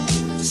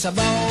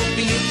 sabaw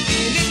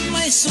pilit-pilit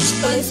may Puloy's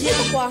sustansya.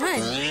 Balbakwahan.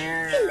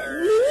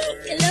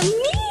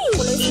 Kalami.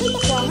 Puloy's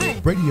Balbakwahan.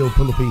 Radio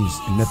Philippines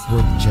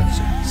Network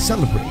Jensen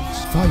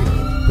celebrates Fire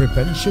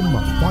Prevention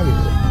Month. Fire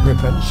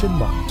Prevention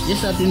Month. Yes,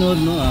 sa tinod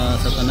no,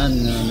 sa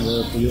tanan nga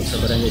nagpuyo sa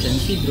Barangay San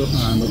Isidro,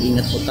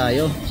 mag-ingat po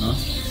tayo, no?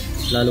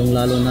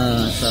 Lalong-lalo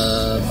na sa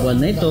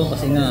buwan na ito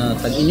kasi nga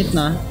tag-init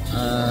na.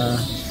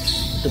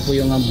 Ito po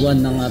yung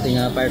buwan ng ating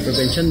Fire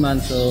Prevention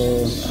Month. So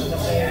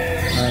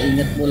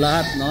ingat po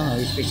lahat, no?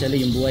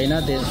 Especially yung buhay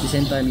natin, at the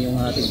same time yung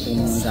ating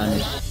mga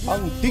gamit.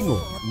 Ang tingo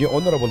ni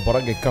Honorable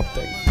Barangay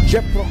Captain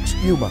Jeprox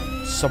Newman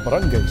sa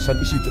Barangay San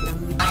Isidro.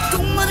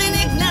 Kung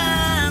marinig na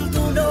ang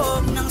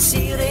tunog ng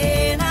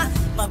sirena,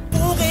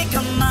 magpugay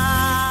ka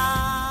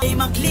may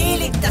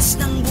magliligtas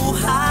ng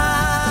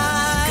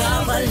buhay.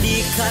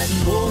 Kabalikan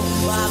mo,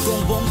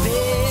 bagong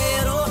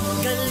bombero,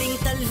 galing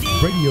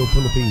talino. Radio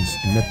Philippines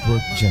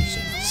Network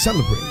Jensen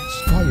celebrates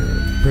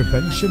Fire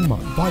Prevention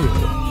Month. Fire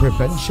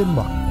Prevention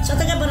Month. Sa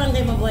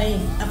taga-barangay Mabuhay,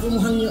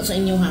 ako muhangyo sa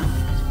inyo ha.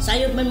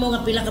 Sayod man mo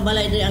nga pila ka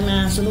balay diri ang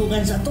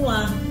nasunugan sa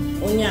tuwa,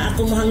 unya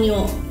ako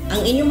muhangyo.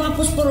 Ang inyong mga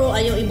pusporo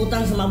ayaw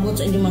ibutang sa mabot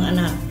sa inyong mga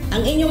anak.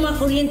 Ang inyong mga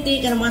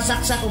kuryente kana mga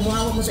saksak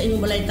umuhawa mo sa inyong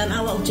balay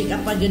tan-awa og check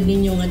up gyud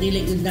ninyo nga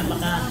dili gyud na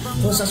maka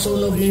sa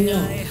sunog ninyo.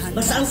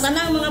 Basta ang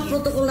tanang mga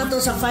protocol nato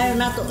sa fire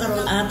nato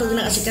karon ato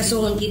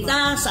ginaasikasuhon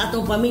kita sa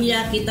atong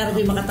pamilya, kita ra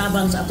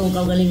makatabang sa atong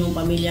kaugalingong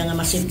pamilya nga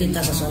masafety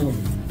ta sa sunog.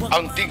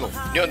 Ang tingo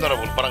ni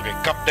Honorable Barangay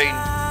Captain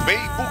May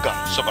Buga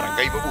sa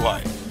Barangay Mabuhay.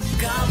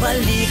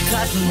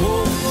 Kabalikat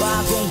mo,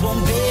 bagong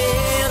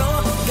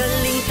bombero,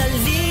 galing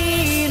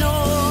talino.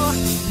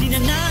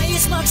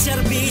 Ninanais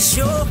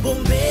magserbisyo,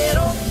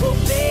 bombero,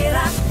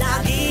 bombera,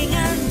 laging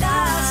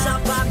handa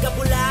sa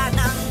pagkabula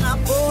ng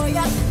apoy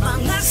at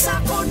mga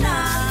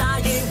sakuna.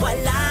 Tayo'y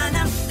wala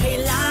nang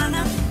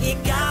kailangan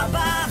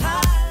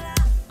ikabahala.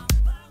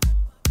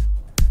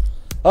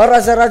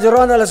 Oras sa Radyo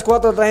Ron, alas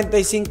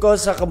 4:35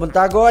 sa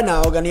Kabuntagon.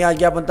 O ganiya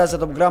punta sa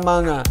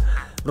programang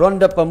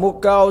Ronda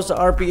Pamukaw sa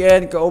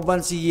RPN.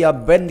 Kauban si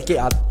Ben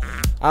Kiat.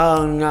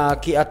 Ang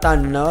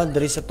kiatan, no?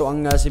 Dari sa to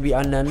ang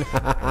sibianan.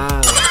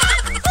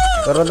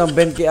 Karon ng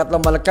Ben Kiat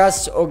lang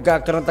malakas. O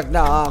karontak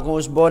na kung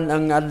usbon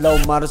ang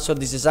adlaw Marso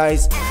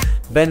 16,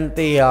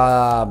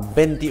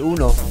 2021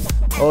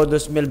 o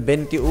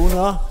 2021.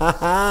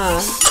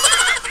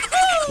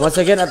 Once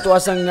again, ato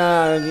asang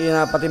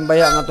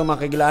patimbaya ang ato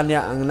makigilaan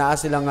niya ang naa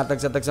silang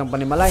tagsa-tagsang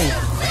panimalay.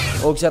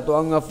 O sa ato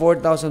ang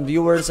 4,000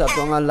 viewers sa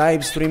ato ang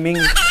live streaming,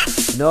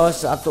 no,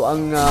 sa ato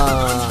ang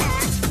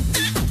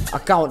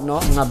account, no,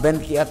 nga Ben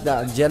Kiat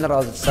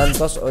General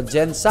Santos o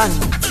Gensan.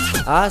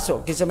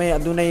 So kinsa may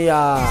adunay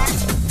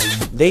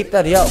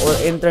data diya or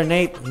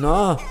internet,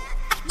 no,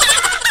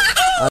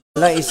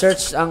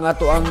 i-search ang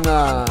ato ang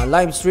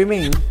live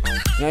streaming.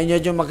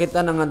 Ngayon nyo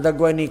makita ng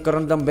dagway ni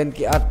Karandang Ben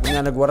Kiat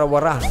nga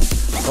nagwara-wara.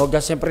 O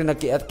siyempre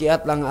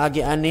nagkiat-kiat lang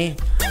agi ani.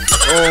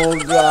 O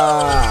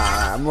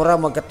mura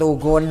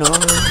magkatugon, no?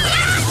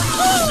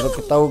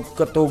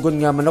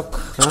 Magkatugon nga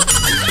manok, ha?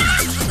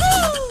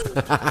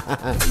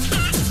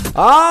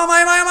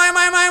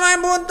 May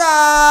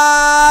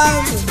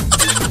buntag!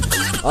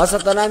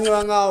 Sa tanan nga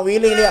nga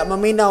willing niya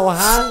maminaw,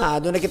 ha?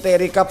 Doon na kita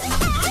i-recap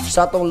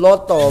sa atong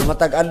loto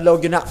matag-adlaw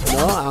gyud na,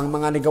 no? Ang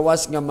mga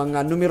nigawas nga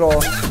mga numero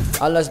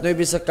alas 9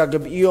 sa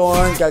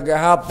kagabiyon,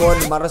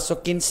 kagahapon, Marso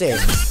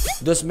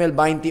 15,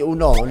 2021,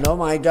 no?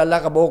 Mga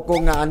igala, kabuko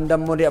nga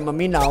andam mo diya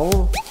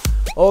maminaw.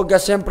 O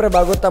siyempre,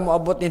 bago ta mo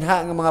abot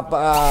ninha ng mga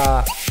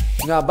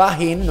nga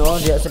bahin, no?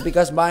 Diya sa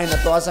pikas bahin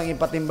na tuwas ang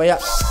ipatimbaya.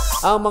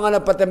 Ang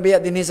mga nagpatimbaya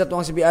din sa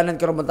tuwang sibianan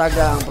karon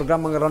mataga ang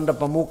programang Ronda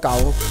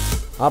Pamukaw.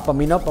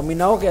 Paminaw,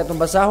 kaya atong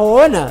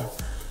basahon.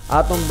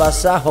 Atong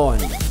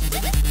basahon.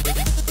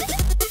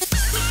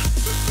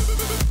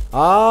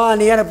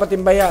 Niya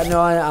nagpatimbaya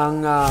no, ang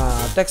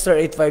texter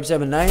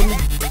 8579.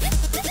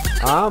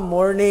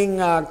 Morning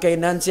kay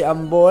Nancy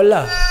Ambol,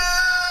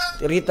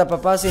 Rita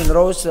Papasin,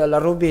 Rose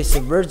Larubis,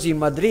 Virgie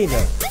Madrid,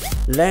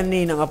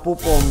 Lenny ng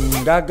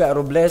Apupong, Gaga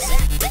Robles,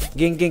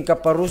 Gingging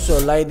Caparuso,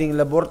 Liding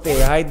Laborte,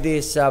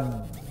 Heidi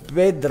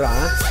Saavedra.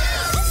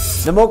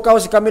 Namukaw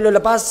si Camilo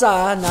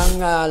Lapasa ng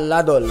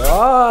Ladol.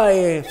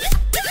 Oy!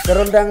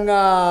 Karundang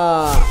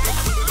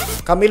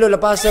Camilo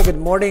Lapasa,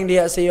 good morning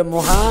diha sa iyo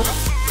mo ha.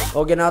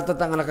 O ginatot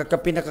ang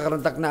nakakapi na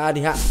kakaruntak na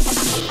adiha.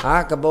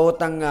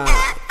 Kabawotang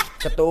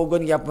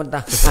katuugon gyapon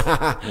ta.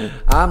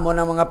 Mo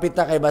na mga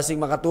pita kay basing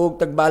makatuog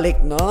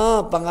tagbalik no.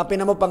 Pangapi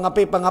na mo,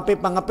 pangapi.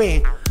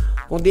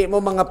 Kung di mo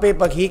mangapi,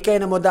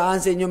 paghikay na mo daan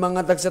sa inyo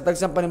mga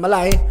tagsa-tagsang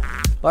panimalay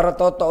para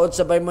totood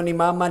sabay mo ni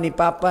mama, ni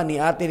papa, ni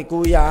ate, ni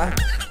kuya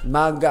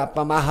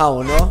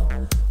magpamahaw no.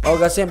 O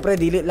siyempre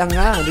dili lang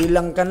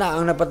ka na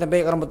ang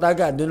napatambay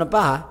karamutaga. Doon na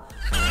pa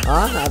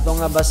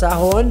atong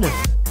basahon.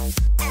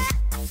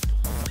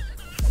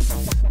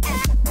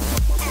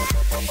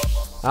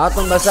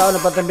 Atong basahon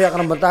na patambay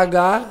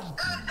karamutaga.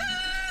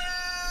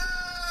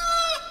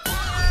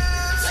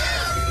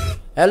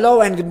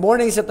 Hello and good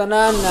morning sa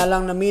tanan nga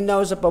lang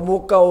naminaw sa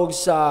Pamukaw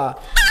sa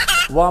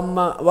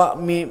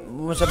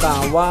Wamaminaw.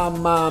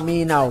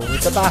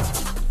 Sa ba?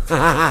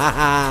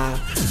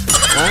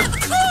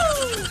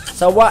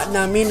 Sa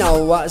na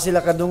minaw,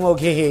 sila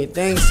kadungog. Hehe.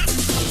 Thanks,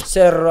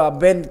 Sir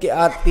Ben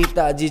Kiat,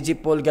 Tita Gigi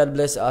Paul. God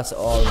bless us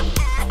all.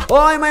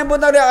 Oy, may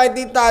buntag na kay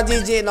Tita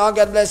Gigi, no?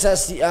 God bless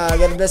us.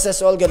 God bless us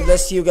all. God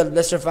bless you. God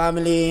bless your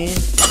family.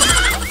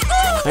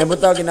 May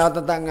buntag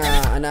ginatatang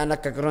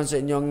anak-anak kakaroon sa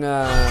inyong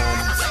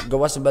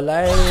gawas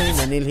balay,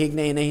 nanilhig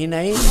na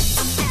hinahinay.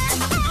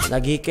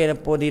 Naghikay na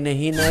po din na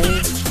hinay.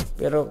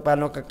 Pero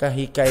paano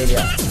kakahikay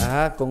niya?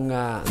 Kung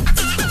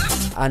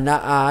ana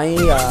ay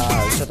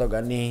sa to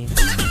gani.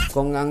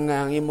 Kung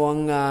ang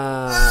imong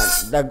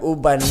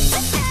dag-uban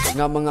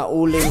nga mga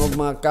uling o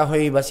mga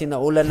kahoy basin na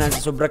ulan na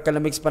sobra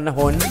kalamig sa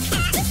panahon,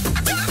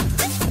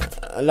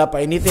 ala pa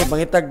inite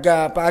pangitag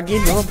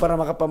paagi no para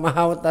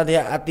makapamahaw ta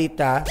diha at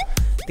Tita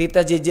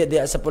Gigi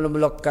diha sa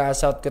Pulumulok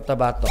South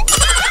Cotabato.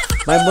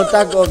 May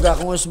buntag og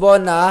akong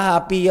usbon na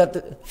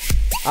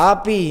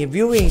happy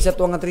viewing sa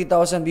tuwang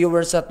 3,000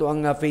 viewers sa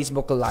tuwang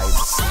Facebook Live.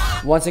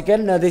 Once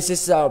again, this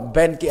is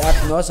Ben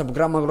Kiat no sa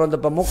programang Ronda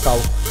Pamukaw.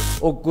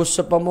 O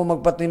gusto pa mo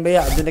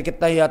magpatimbaya, doon na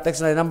kita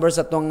text na number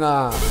sa tuwang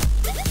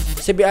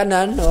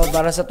sibianan o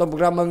para sa tuwang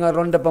programang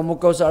Ronda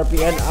Pamukaw sa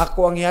RPN.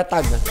 Ako ang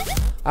hihatag.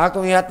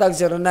 Akong hihatag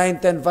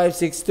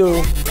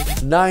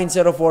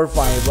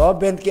 0910-562-9045.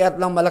 Ben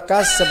Kiat lang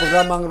malakas sa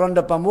programang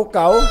Ronda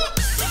Pamukaw.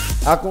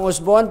 Akong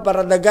usbon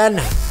para dagan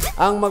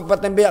ang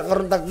magpatimbaya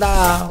karon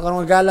tagna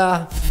karong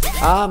gala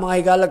mga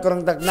higala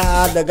karong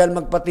tagna dagan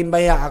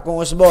magpatimbaya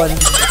akong usbon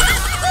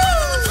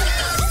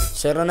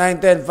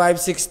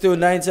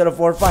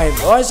 0910-562-9045.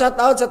 Shout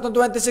out sa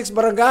 26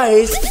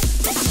 barangays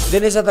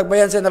din sa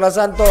Tagbayan General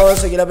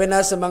Santos sa gilabi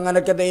na sa mga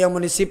nagkadaiyang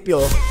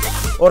munisipyo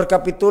or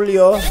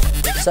kapitulyo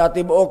sa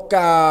tibuok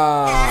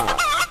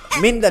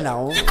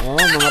Mindanao,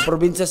 mga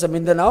probinsya sa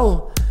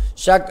Mindanao.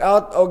 Shout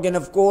out and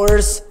of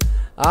course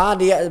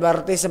diya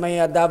barte sa may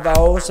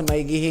Davao, sa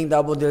may Gihing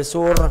Davao del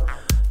Sur,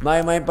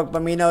 may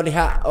pagpaminaw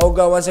diha.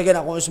 Once again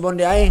akong usbon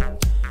di ay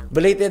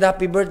belated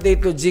happy birthday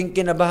to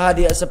Jinky Nabaha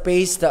diya sa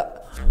Phase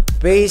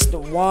 1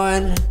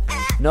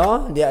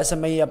 no, diya sa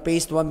may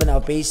Phase 1 ba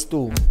na Phase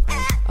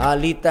 2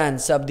 Litan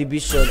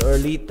subdivision or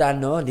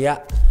Litan no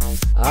diya.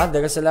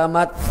 Daghang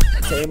salamat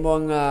sa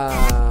imong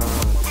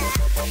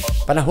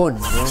panahon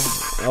no?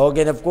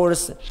 And of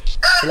course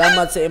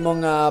salamat sa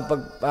imong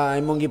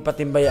imong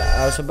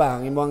gipatimbaya sa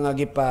bang imong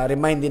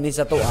gipa-remind din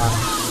sa tuwa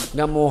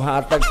nga mo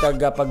hatag kag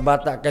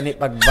pagbata kani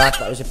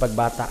pagbata o si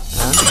pagbata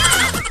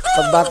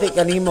pagbati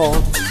kanimo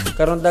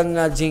karon dang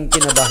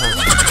Jinky Nabaha.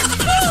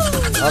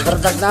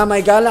 Karon na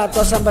may gala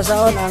ato sa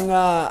basahon ang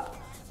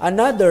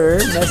another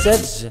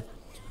message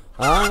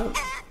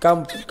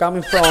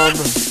coming from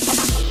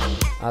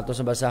ato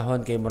sa basahon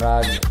kay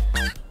murag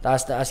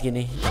taas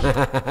gini.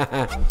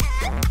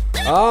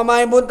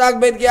 May buntag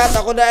Ben Kiat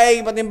ako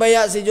daay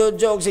patimbaya si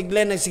Jojo og si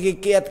Glenn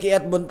nagsige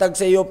kiat buntag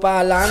sa iyo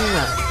pa lang.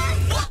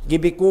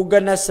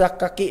 Gibikugan na sa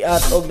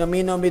kakiat og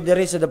naminaw mi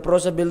diri sa The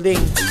Prosa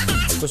Building.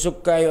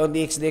 Kusog kay on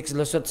DXDX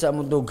lusot sa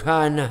among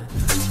dughan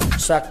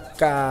sa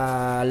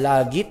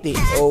kalagiti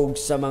og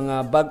sa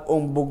mga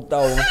bag-ong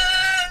bugtaw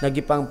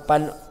nagipang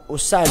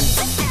panusan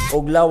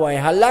og laway.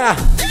 Hala!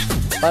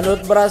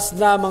 Panutbras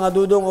na mga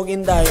dudong og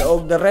inday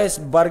og the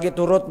rest barge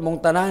turot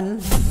mong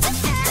tanan.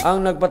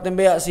 ang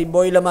nagpatimbaya si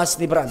Boy Lamas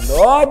ni Brando.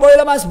 Oy, Boy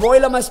Lamas,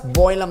 Boy Lamas,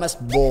 Boy Lamas,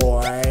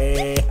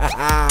 boy.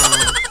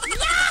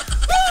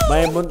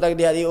 May buntag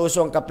diha di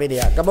uso ang kape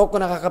diha. Kabaw ko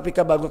nakakape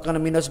ka bago ka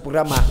naminaw sa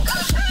programa.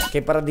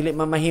 Kay para dili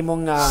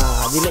mamahimong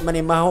dili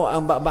manimaho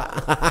ang baba.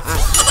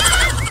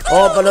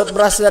 Oh, palot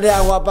brush na diha,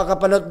 wa pa ka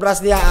palot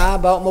brush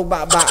diha, bawo mo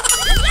baba.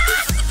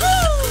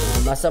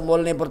 Basta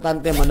mall na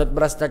importante manot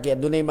brush ta kay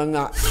dunay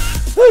mga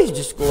ay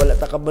Diyos ko wala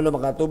ta kabalo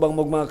makatubang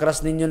mo mga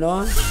crush ninyo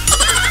no.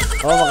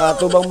 Oh,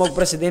 makatubang mo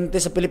presidente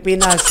sa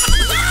Pilipinas.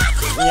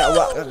 Nya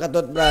wa ka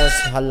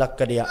toothbrush, halak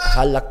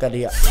ka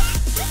diha.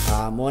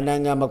 Mo na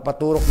nga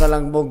magpaturok na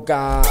lang mong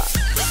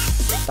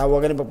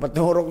tawagan ng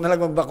pagpaturok na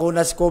lang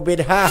magbakuna sa COVID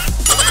ha.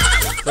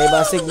 Kay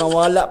basig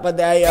mawala pa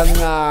dahi ang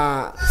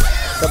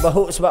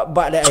kabaho sa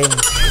baba dahi.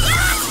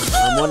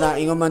 Mo na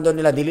ingon man doon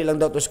nila dili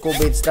lang daw to sa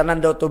COVID, tanan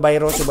daw to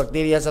virus o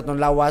bakterya sa tong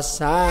lawas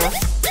ha.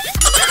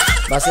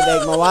 Basig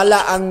dahi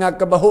mawala ang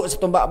kabaho sa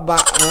tong baba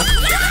ha.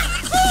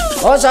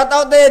 Oh, shout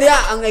out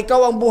diya ang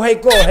ikaw ang buhay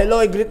ko. Hello,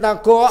 greet na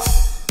ko.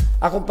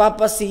 Akong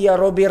papa si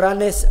Robbie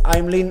Ranes.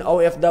 I'm Lynn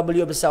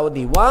OFW of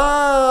Saudi.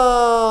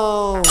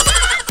 Wow!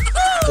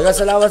 Daga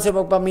salamat sa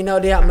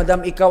pagpaminaw diha,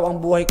 Madam, ikaw ang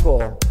buhay ko.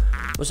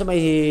 Usa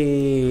may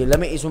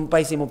lami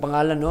isumpay si mo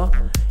pangalan no?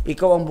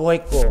 Ikaw ang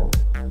buhay ko.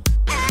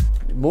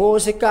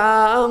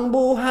 Musika ang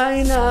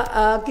buhay na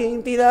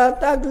aking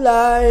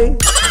tinataglay.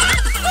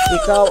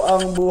 Ikaw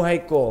ang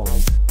buhay ko.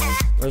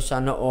 Oy,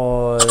 sana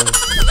all.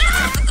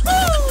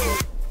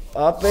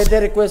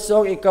 Pwede request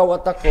song ikaw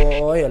at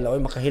ako. Oy, ala, oy,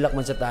 makahilak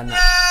man sa tanan.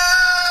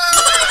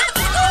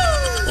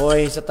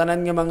 Oy, sa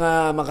tanan nga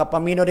mga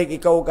makapamino rin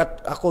ikaw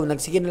at ako,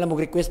 nagsige na lang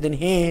mag-request din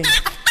he.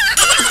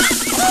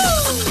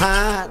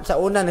 Ha,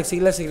 sa una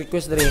nagsige lang si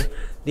request din.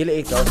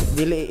 Dili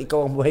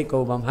ikaw ang buhay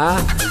ko, ma'am, ha?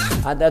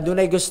 At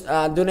adunay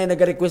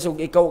nag-request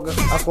og ikaw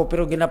ako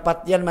pero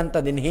ginapat yan man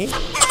ta din he.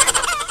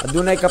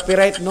 Adunay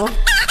copyright no?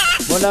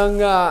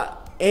 Munang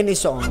any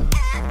song.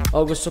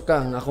 O gusto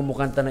kang ako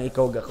mukanta ng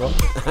ikaw ako?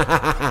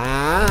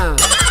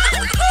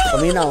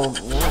 Paminaw,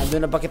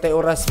 doon na pa kita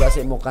oras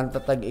kasi mo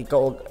kanta tag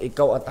ikaw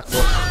at ako.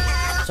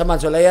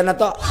 Saman, sulayan na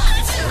to.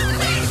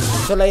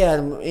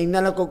 Sulayan,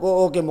 ingnan ako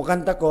okay mo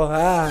kanta ko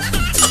ha.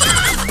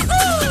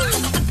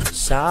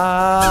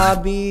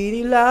 Sabi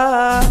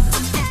nila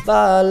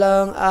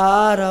balang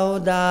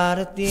araw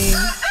darating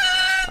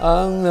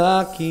ang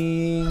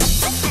aking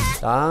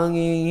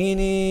tanging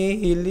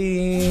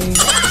hinihiling.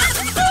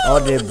 O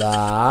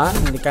diba?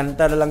 Hindi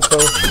kanta na lang to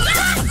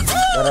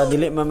para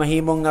dili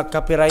mamahimong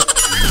copyright.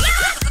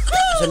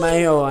 Kasi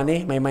may -1.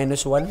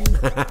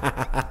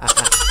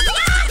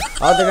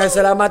 Daghang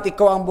salamat,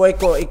 ikaw ang buhay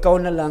ko, ikaw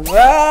na lang.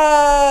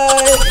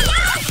 Ay!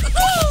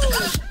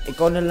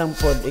 Ikaw na lang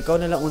pod, ikaw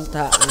na lang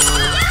unta.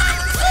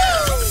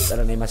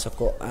 Tara na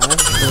masuko.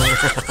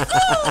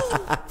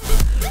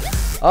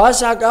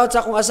 Shout out sa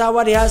akong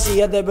asawa diha si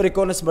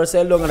Debericones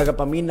Barcelo nga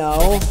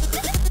nagapaminaw.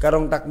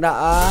 Karong takna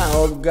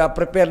og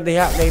prepare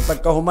diha kay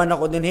pagkahuman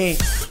ako dinhi.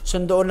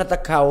 Sundoon na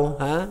takaw,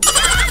 ha?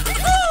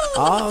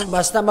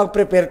 Basta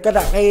mag-prepare ka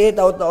na kay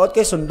taot-taot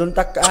kay sundon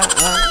taka,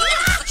 ha?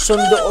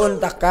 Sundoon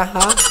taka,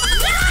 ha?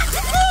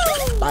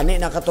 Tani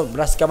na ka to,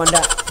 brush ka man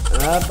da.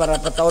 Para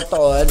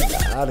pataot-taot,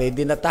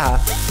 ready na ta, ha?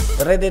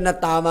 Ready na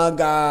ta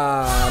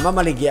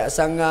mamaligya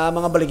sang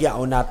mga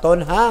baligyaon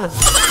naton, ha?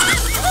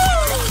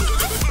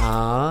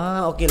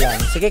 Okay lang.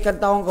 Sige,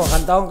 kantahon ko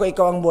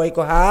ikaw ang buhay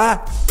ko,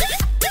 ha?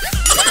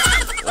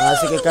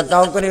 Sige,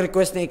 kantahon ko ni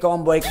request na ikaw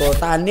ang buhay ko.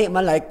 Tani,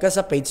 malike ka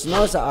sa page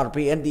no sa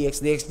RPN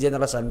DXDX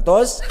General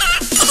Santos.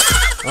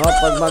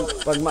 Pag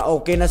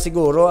ma-okay na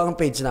siguro ang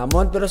page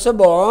namon. Pero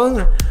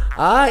subong,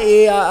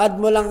 i-add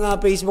mo lang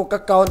Facebook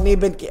account ni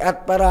Ben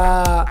Kiat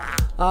para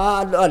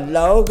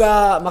adlaw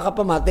ga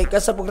makapamati ka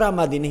sa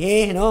programa din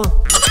no?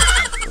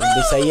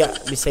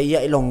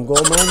 Bisaya Ilonggo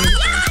man.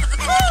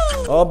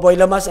 Boy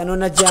Lamas, ano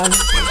na dyan?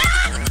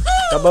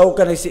 Kabaw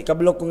ka,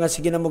 kablok ko nga,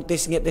 sige na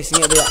mag-tisngi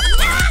diya.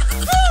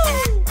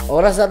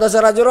 Oras na to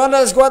sa Radyo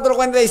Ronda,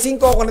 4:45,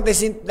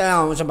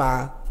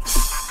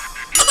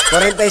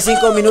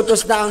 45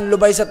 minutos na ang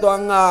lubay sa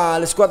tuang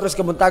alas 4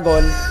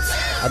 kabuntagon.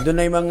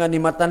 Adunay mga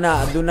nimata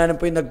na, adunay na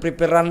po yung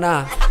nagprepare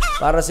na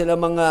para sila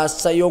mga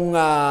sayong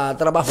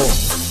trabaho.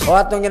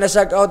 Atong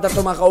gina-shout out na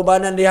itong mga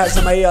kaubanan diha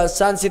sa may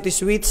Sun City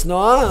Suites,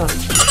 no?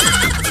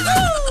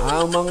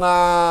 Ang mga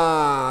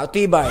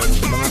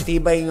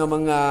tibay nga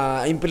mga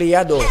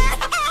empleyado.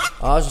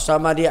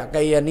 Susama diha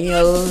kay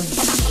Neil,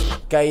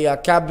 kay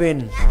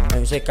Cabin,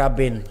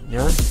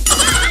 yeah?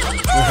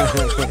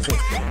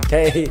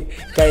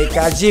 kay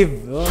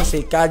Kajib, no?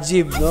 Si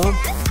Kajib, no?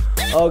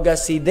 Oga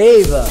si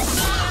Dave,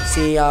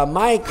 si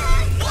Mike,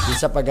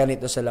 isa pa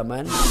ganito sa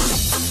laman.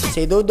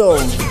 Si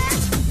Dudong,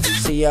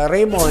 si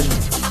Raymond,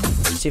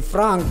 si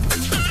Frank,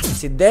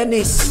 si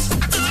Dennis.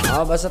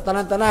 Basta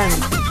tanan-tanan.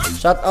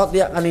 Shout out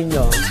diya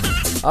kaninyo.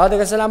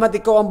 Daghang salamat,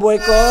 ikaw ang buhay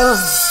ko.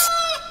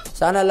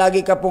 Sana lagi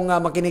ka pong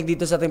makinig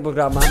dito sa ating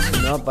programa,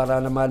 no? Para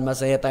naman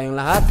masaya tayong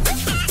lahat.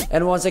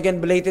 And once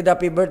again, belated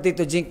happy birthday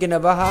to Jinky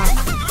Navaja.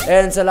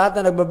 And sa lahat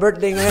na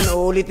nagba-birthday ngayon,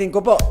 uulitin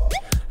ko po.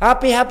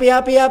 Happy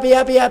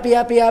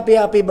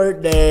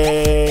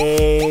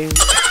birthday.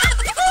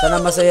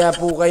 Sana masaya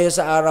po kayo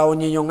sa araw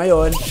niyo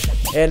ngayon.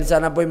 And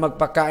sana po'y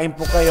magpakain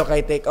po kayo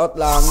kay take out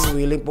lang.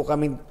 Willing po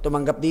kaming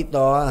tumanggap dito.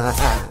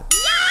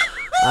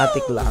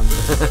 Atik lang.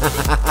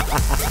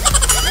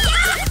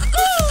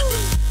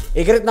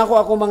 I-greet na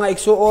ako mga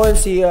iksuon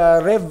si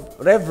Rev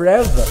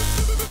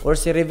or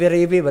si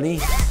Rivi ba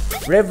ni?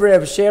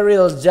 Rev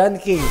Cheryl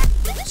John King,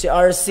 si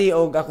RC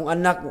o akong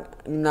anak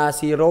na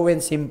si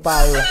Rowan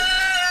Simpal.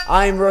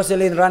 I'm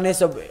Roselyn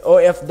Ranes of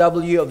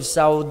OFW of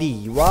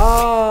Saudi.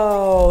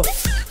 Wow!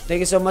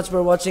 Thank you so much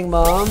for watching,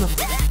 Mom.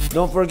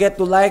 Don't forget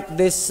to like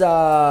this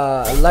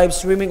live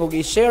streaming o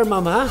i-share,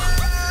 Ma'am, ha?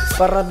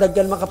 Para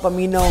daggan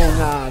makapaminaw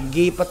nga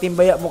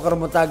gipatimbaya mo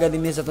karamutaga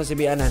din sa itong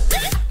sibianan.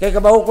 Kaya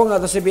kabaho ko nga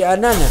itong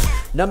sibianan.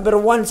 Number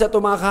 1 sa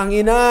itong mga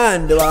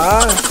kahanginan, di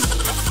ba?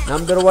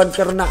 Number 1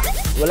 karna.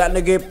 Wala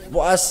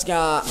nagipuas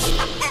nga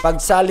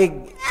pagsalig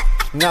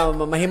nga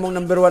mahimong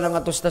number 1 ang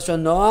atong stasyon,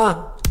 no?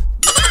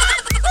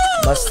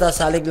 Basta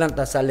salig lang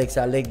ta, salig.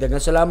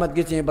 Dagang salamat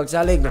gid sa inyong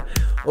pagsalig.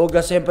 O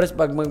siyempre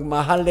pag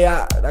magmahal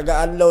niya,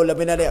 nagaanlaw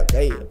labi na niya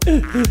kay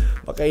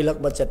makailak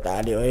ba sa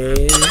tali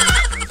oy.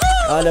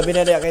 Labi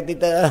na niya kay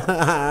tita.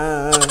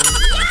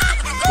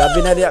 Labi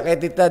na niya kay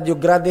tita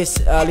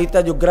Jugradis,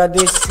 Lita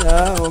Jugradis,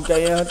 o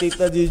kay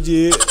tita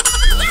Gigi.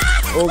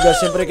 O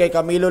siyempre kay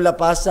Camilo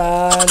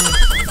Lapasan.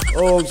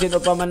 O sino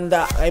pa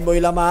manda kay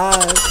Boy Lamas.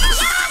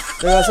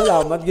 Kaya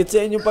salamat gid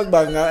sa inyong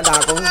pagbanga na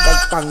akong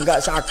pagpangga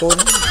sa akon.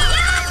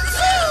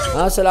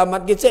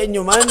 Salamat gid sa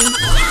inyo man.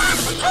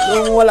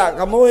 Kung wala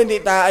ka mo,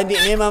 hindi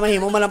ni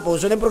mamahimo man ang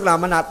puso ng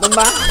programa natin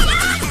ba?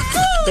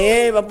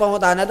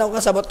 Pagpangutana daw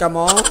kasabot ka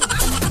mo.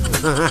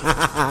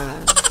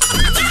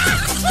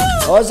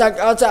 Shout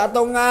out sa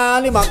atong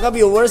 5 ka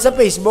viewers sa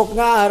Facebook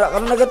nga ara ka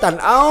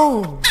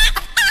nagatanaw.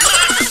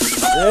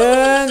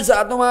 And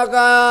sa atong mga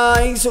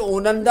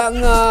kaingsuunan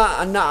dang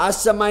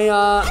anaas sa may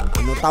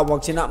ano tawag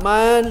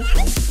sinaman?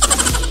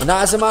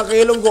 Anaas sa mga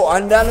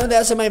kailonggoan da no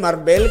sa may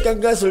Marbel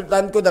kag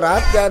Sultan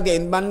Kudarat kag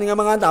diinman nga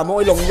mga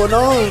tamo Ilonggo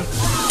no.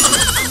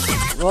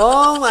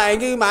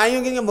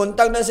 Maayong nga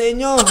buntag na sa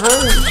inyo, ha?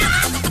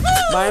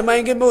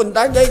 Maayong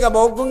buntag kay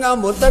kabog ko nga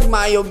buntag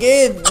maayo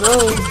gid,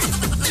 no.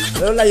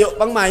 Pero layo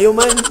pang Mayo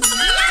man.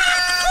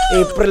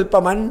 April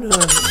pa man.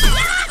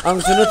 Ang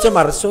sunod sa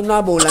Marso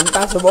na bulan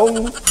ta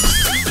subong.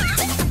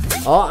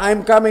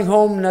 I'm coming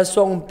home na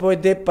song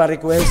pwede pa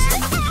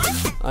request.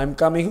 I'm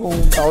coming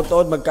home.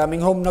 Taot-taot mag-coming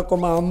home na ko,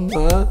 ma'am,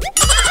 ha?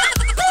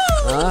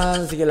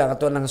 Sige lang,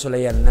 ito lang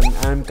sulayan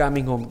ng I'm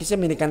coming home. Kasi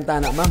minikanta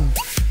na, ma'am.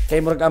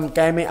 Kay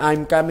may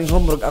I'm coming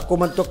home. Murag ako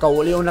man to,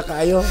 kauli o na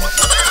kayo.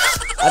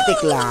 Atik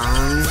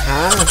lang,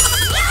 ha?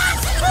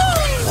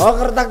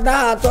 Karatak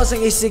na. Ato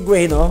asang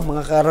isigway, no?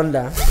 Mga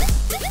karonda.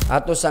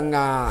 Ato sang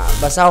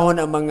basahon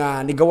ang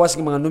mga nigawas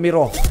ng mga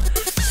numero.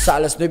 Sa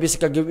alas 9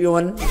 sa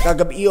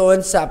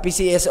kagabiyon sa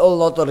PCSO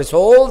Lotto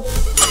Result.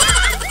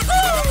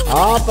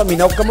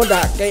 Paminaw ka mo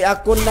da. Kay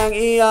ako nang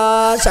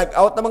i-check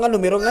out ng mga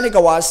numero nga ni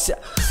gawas.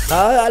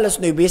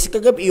 Alas 9 sa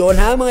kagabiyon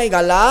ha mga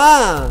igala.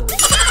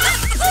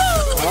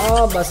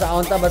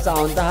 Basahon ta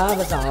ha.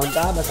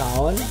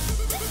 Basahon.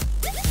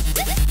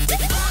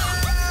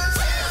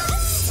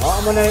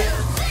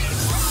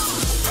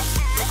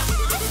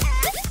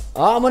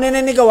 Amo na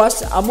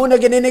ninigawas. Amo na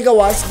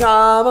gininigawas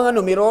nga mga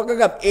numero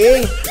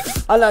kagabi.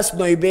 Alas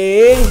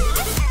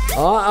 9.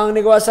 Ang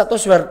nigawas sa to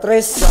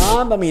swertres.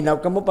 Paminaw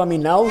ka mo,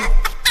 paminaw.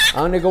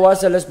 Ang nagawa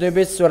sa alas 9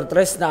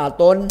 swertres na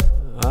aton.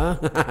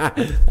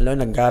 Alam,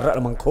 naggara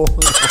naman ko.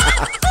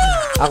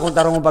 Akong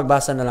tarong mong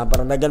pagbasa na lang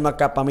para nagan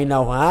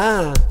magkapaminaw,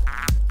 ha?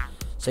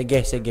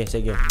 Sige.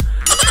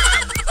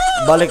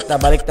 Balik ta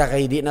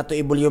kay di na to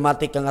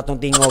i-volumatic ang atong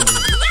tingog.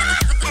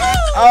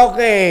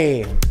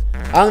 Okay.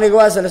 Ang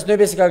nagawa sa alas 9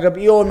 sa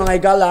kagabiyon, mga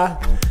igala,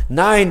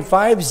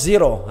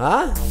 950,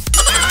 ha?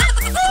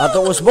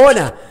 Atong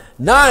usbona,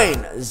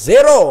 950.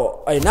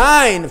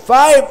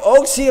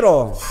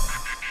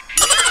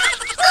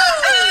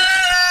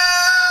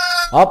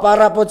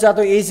 Para po sa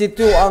ito, easy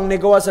 2 ang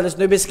negawa sa alas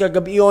 9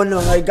 kagabiyon,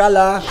 mga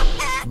igala,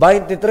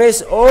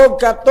 23 o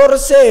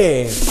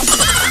 14.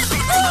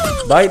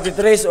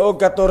 23 o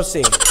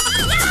 14.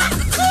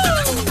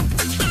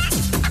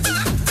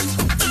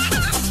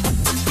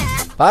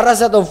 Para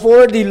sa itong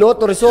 4D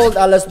Lotto Result,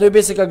 alas 9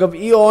 sa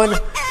kagabiyon,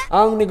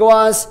 ang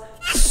negawas,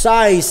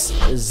 size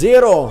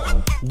 0,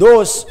 2,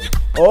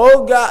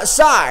 o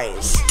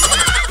size.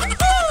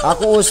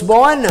 Ako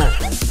usbon,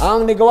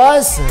 ang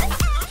negawas,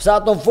 sa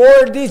atong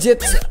 4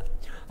 digits,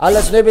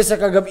 alas 9 sa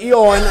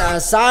kagabiyon,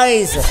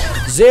 size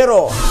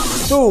 0,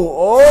 2,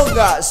 o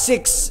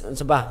 6.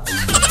 Unsa ba?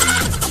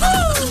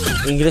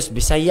 English,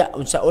 Bisaya,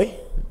 unsa oy?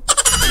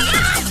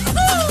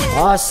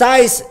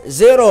 Size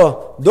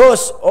 0,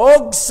 2,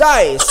 o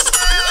size.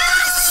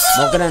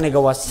 Mo ka na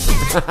nagawas.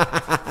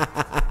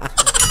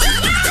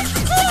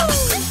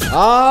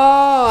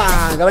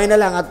 Gawin na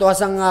lang. Ato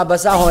asang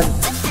basahon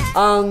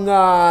ang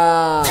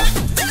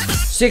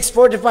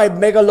 645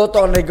 Mega Lotto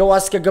ang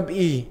nagawas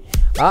kagabi.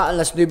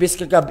 Alas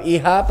 9 kagabi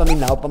ha.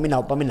 Paminaw.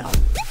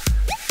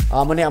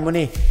 Amo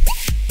ni.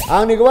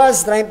 Ang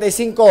Niguas,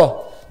 35,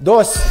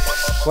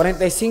 2,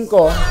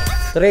 45,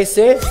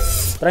 13,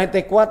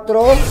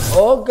 34,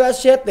 o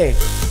 7.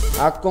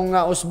 Akong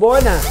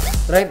Usbona,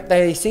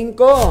 35,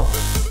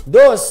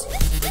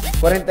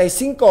 2,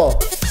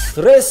 45,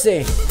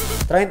 13,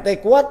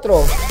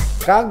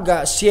 34,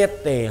 kaga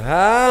 7.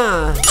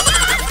 Ha?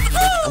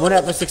 Amo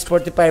na ito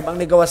 6:45 ang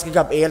Nigawas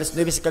kagabi. Alas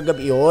 9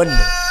 kagabi yun.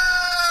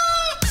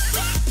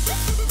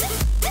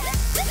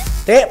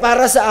 Te,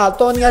 para sa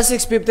aton nga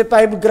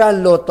 6:55 Grand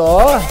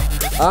Lotto.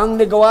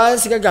 Ang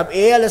Nigawas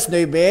kagabi alas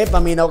 9.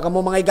 Paminaw ka mo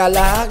mga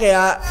igala.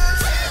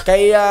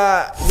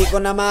 Kaya di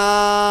ko na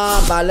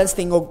ma-balance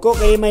tingog ko.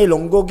 Kaya may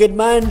lunggugid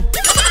man.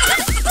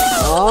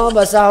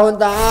 Basahon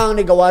ta ang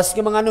Nigawas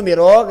ng mga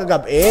numero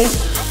kagabi.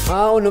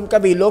 Unom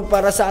kabilog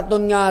para sa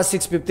aton nga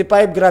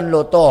 6:55 Grand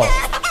Lotto.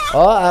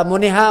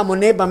 Muni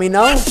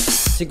paminaw.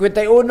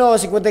 51,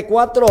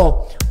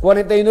 54,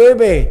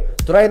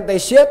 49,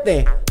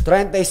 37,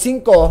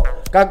 35,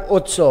 kag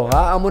 8.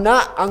 Amo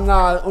na ang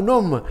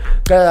unom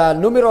ka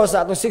numero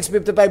sa atong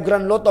 6:55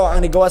 Grand Lotto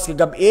ang Nigawas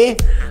kagabi.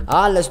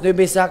 Alas 9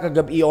 sa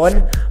kagabi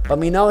on.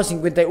 Paminaw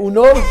 51,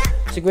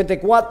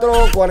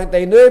 54,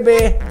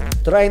 49,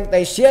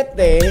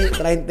 37,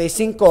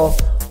 35,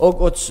 og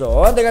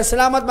 8. Daghang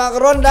salamat mga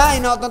karonda.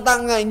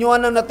 Inaotang inyo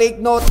na take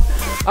note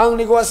ang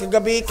Nigawas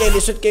kagabi kay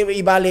lisod kay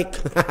ibalik.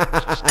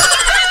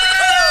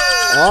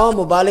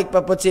 Mubalik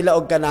pa po sila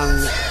og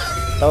kanang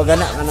tawagan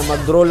na kana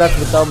magdrulat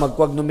bitaw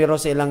magkuwag numero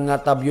sa ilang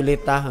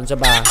tabuleta unsa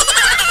ba.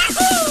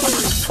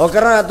 O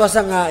karon ato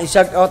sa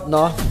i-shout out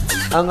no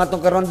ang atong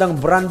karondang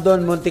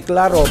Brandon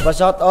Monteclaro. Pa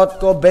shout out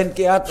ko Ben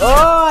Kiat.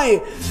 Oy!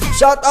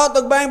 Shout out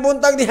og bayang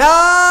buntag diha.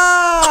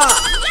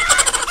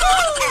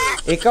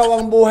 Ikaw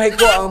ang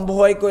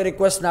buhay ko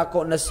i-request na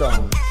ako na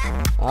song.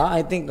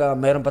 I think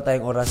mayroon pa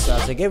tayong oras.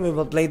 Sige, we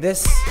will play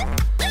this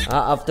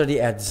after the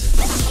ads.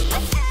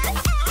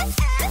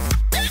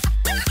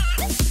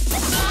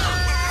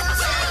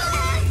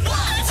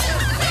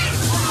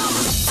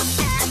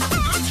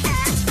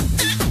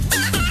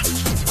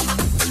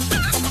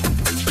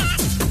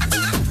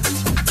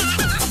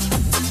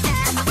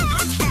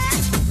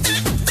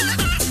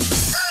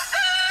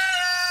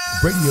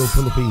 Radio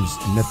Philippines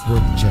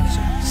Network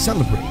Jensen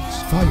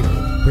celebrates Fire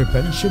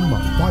Prevention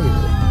Month. Fire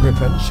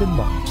Prevention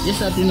Month. Yes,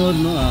 sa tinod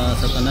no,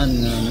 sa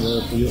tanan nga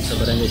nagpuyo sa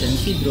Barangay San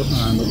Isidro,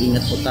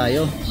 mag-ingat po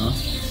tayo, no?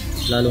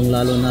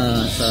 Lalong-lalo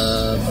na sa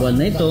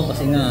buwan na ito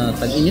kasi nga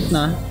tag-init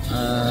na.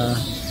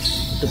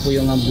 Ito po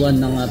yung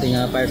buwan ng ating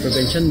Fire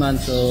Prevention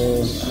Month.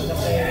 So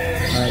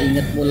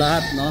ingat po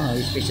lahat, no?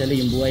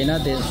 Especially yung buhay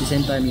natin, at the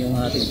same time yung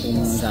ating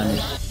pong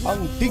gamit.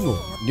 Ang tingo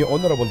ni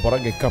Honorable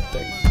Barangay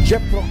Captain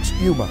Jeprox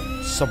Yuma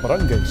sa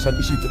Barangay San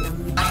Isidro.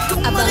 At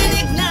kung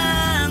marinig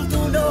ng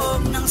tulog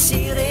ng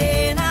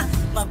sirena,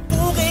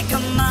 magbukay ka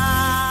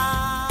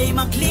man, ay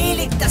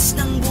magliligtas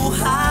ng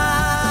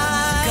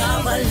buhay.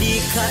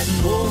 Kabalikan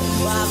mo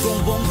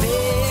akong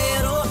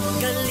bombero,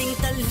 galing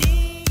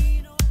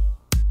talino.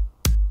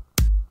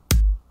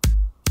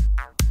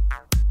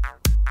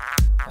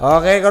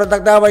 Okay, karon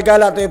tagdaway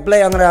gala to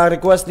i-play ang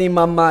request ni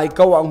Mama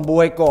Ikaw ang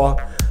Buhay Ko.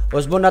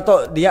 Usbon na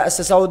to diya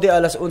sa Saudi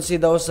alas 11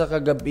 daw sa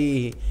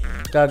kagabi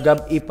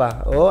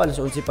pa. Alas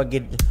 11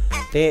 pagid.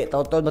 Te,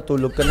 taw-taw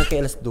matulog ka na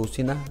kay alas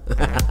 12 na.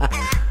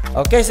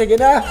 Okay, sige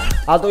na.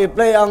 Ato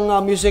i-play ang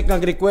music ng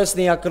request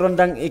ni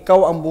Karondang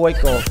Ikaw ang Buhay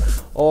Ko.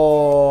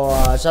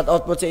 Shout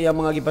out po sa iya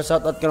mga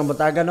gipa-shout out karong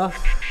batagan no.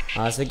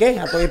 Sige,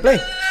 ato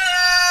i-play.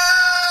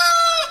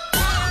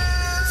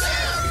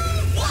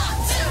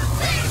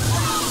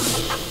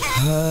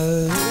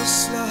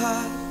 Halos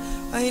lahat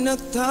ay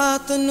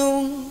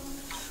nagtatanong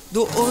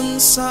doon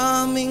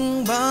sa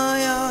aming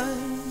bayan,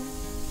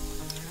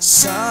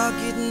 sa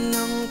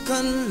gitnang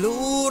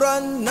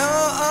kanluran na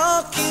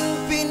aking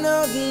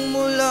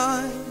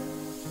pinagmulan.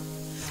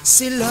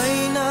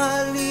 Sila'y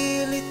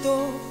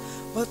nalilito,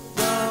 ba't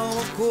daw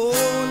ako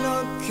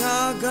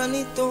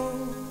nagkaganito?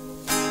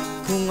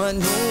 Kung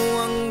ano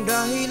ang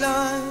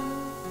dahilan,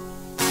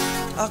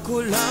 ako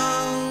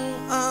lang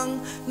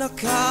ang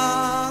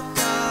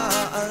nakakaalam.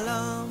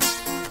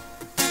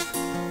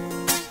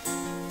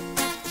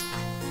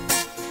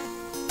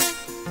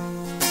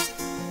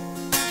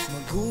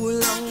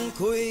 Magulang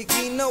ko'y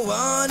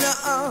ginawa na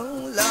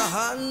ang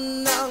lahat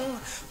ng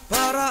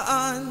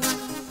paraan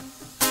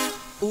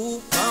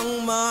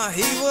upang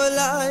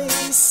mahiwalay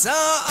sa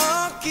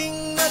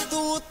aking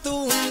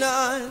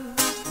natutunan.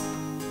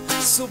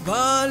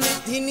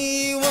 Subalit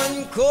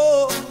hiniwan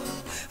ko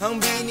ang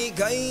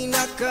binigay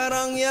na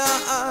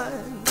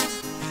karangyaan,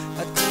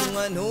 at kung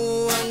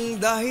ano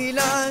ang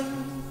dahilan,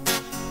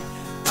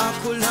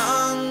 ako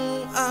lang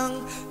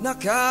ang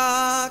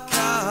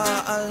nakakaalam.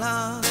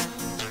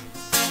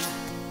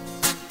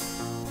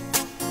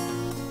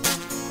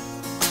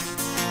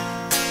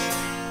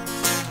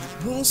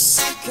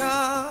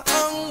 Musika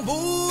ang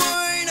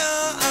buhay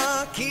na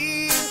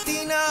aking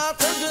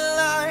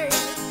tinataglay.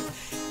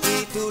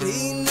 Ito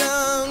rin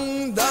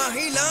ang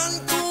dahilan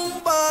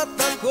kung ba't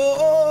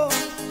ako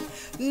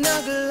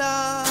naglalakbay.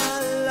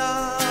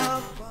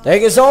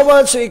 Thank you so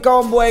much.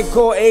 Ikaw ang buhay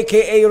ko,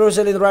 aka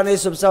Rosalind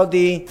Ranes of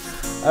Saudi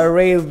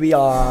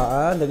Arabia.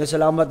 Daghang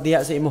salamat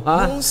diha sa imo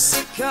ha.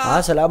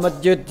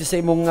 Salamat jud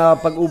sa imong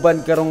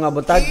pag-uban karong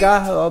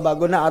butaga.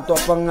 Bago na ato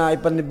pang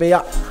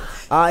ipanibaya.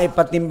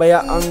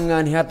 Ipatimbaya ang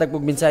nihatag pag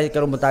mensahe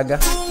karong butaga.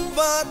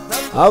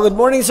 Good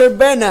morning Sir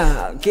Ben.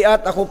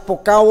 Kiat ako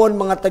Pukawon,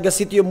 mga taga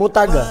Sitio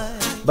Mutaga,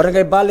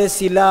 Barangay Bales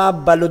sila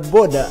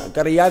Baludbod,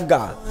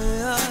 Cariaga,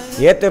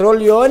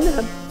 Yeterolyon,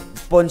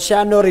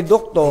 Ponciano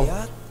Reducto,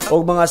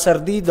 o mga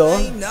Sardido,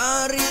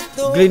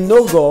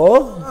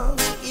 Glinogo,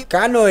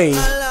 Kanoy,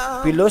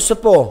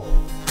 Pilosopo,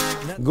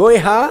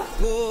 Goyha,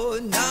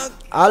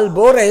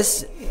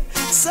 Albores,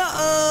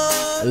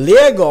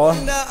 Liego,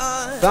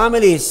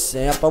 families,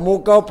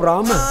 Pamukaw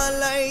from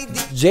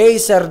J.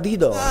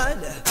 Sardido.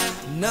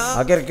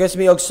 Request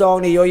me og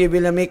song ni Yoyo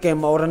Villamik kay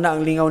maura na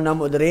ang lingaw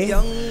namo diri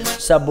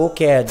sa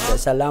bukid.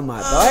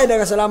 Salamat. Ay,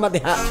 daghang salamat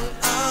diha.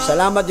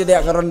 Salamat jud diha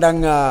karon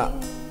dang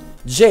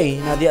J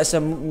na diha sa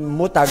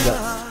Mutag.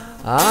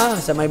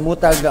 Sa may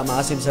Mutag,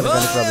 Maasim sa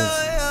Rizal Province.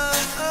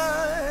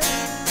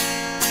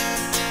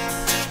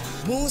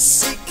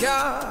 Musika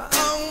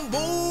ang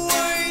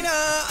buhay na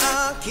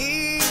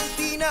aking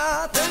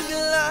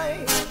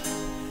tinataglay.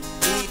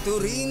 Ito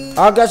rin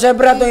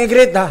Siyempre atong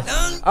i-greet ha.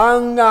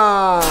 Ang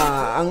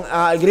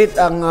i-greet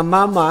ang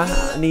mama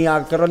ni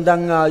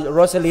karondang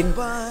Rosalind,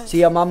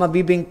 siya Mama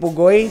Bibing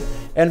Pugoy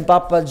and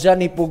Papa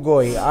Johnny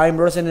Pugoy. I'm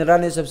Rosalind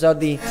Ranes of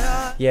Saudi.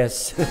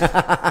 Yes.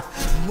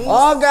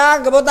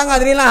 Kabutang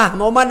nga diri na.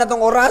 Mauman na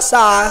tong oras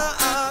ha.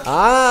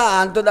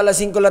 Antod alas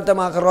 5 lang ta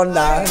mga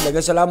karonda.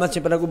 Daghang salamat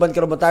sa panaguban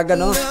karong butaga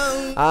no.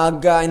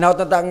 Inaut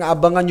na ta nga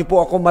abangan niyo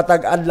po ako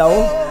matag adlaw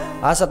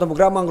sa itong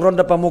programang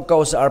Ronda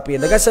Pamukaw sa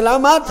RPN. Daghang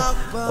salamat.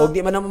 Og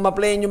di man naman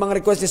ma-play yung mga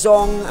request ni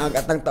song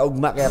atang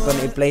taugma kaya ito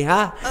na i-play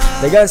ha.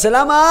 Daghang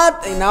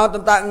salamat. Inaut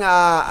na ta nga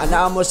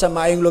anaa mo sa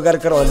maayong lugar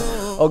karon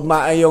og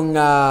maayong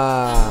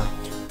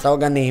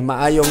tawagan ni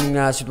maayong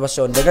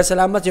sitwasyon. Daghang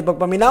salamat sa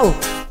pagpaminaw.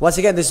 Once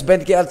again, this is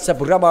Ben Kiat sa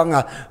programang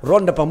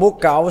Ronda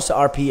Pamukaw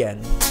sa RPN.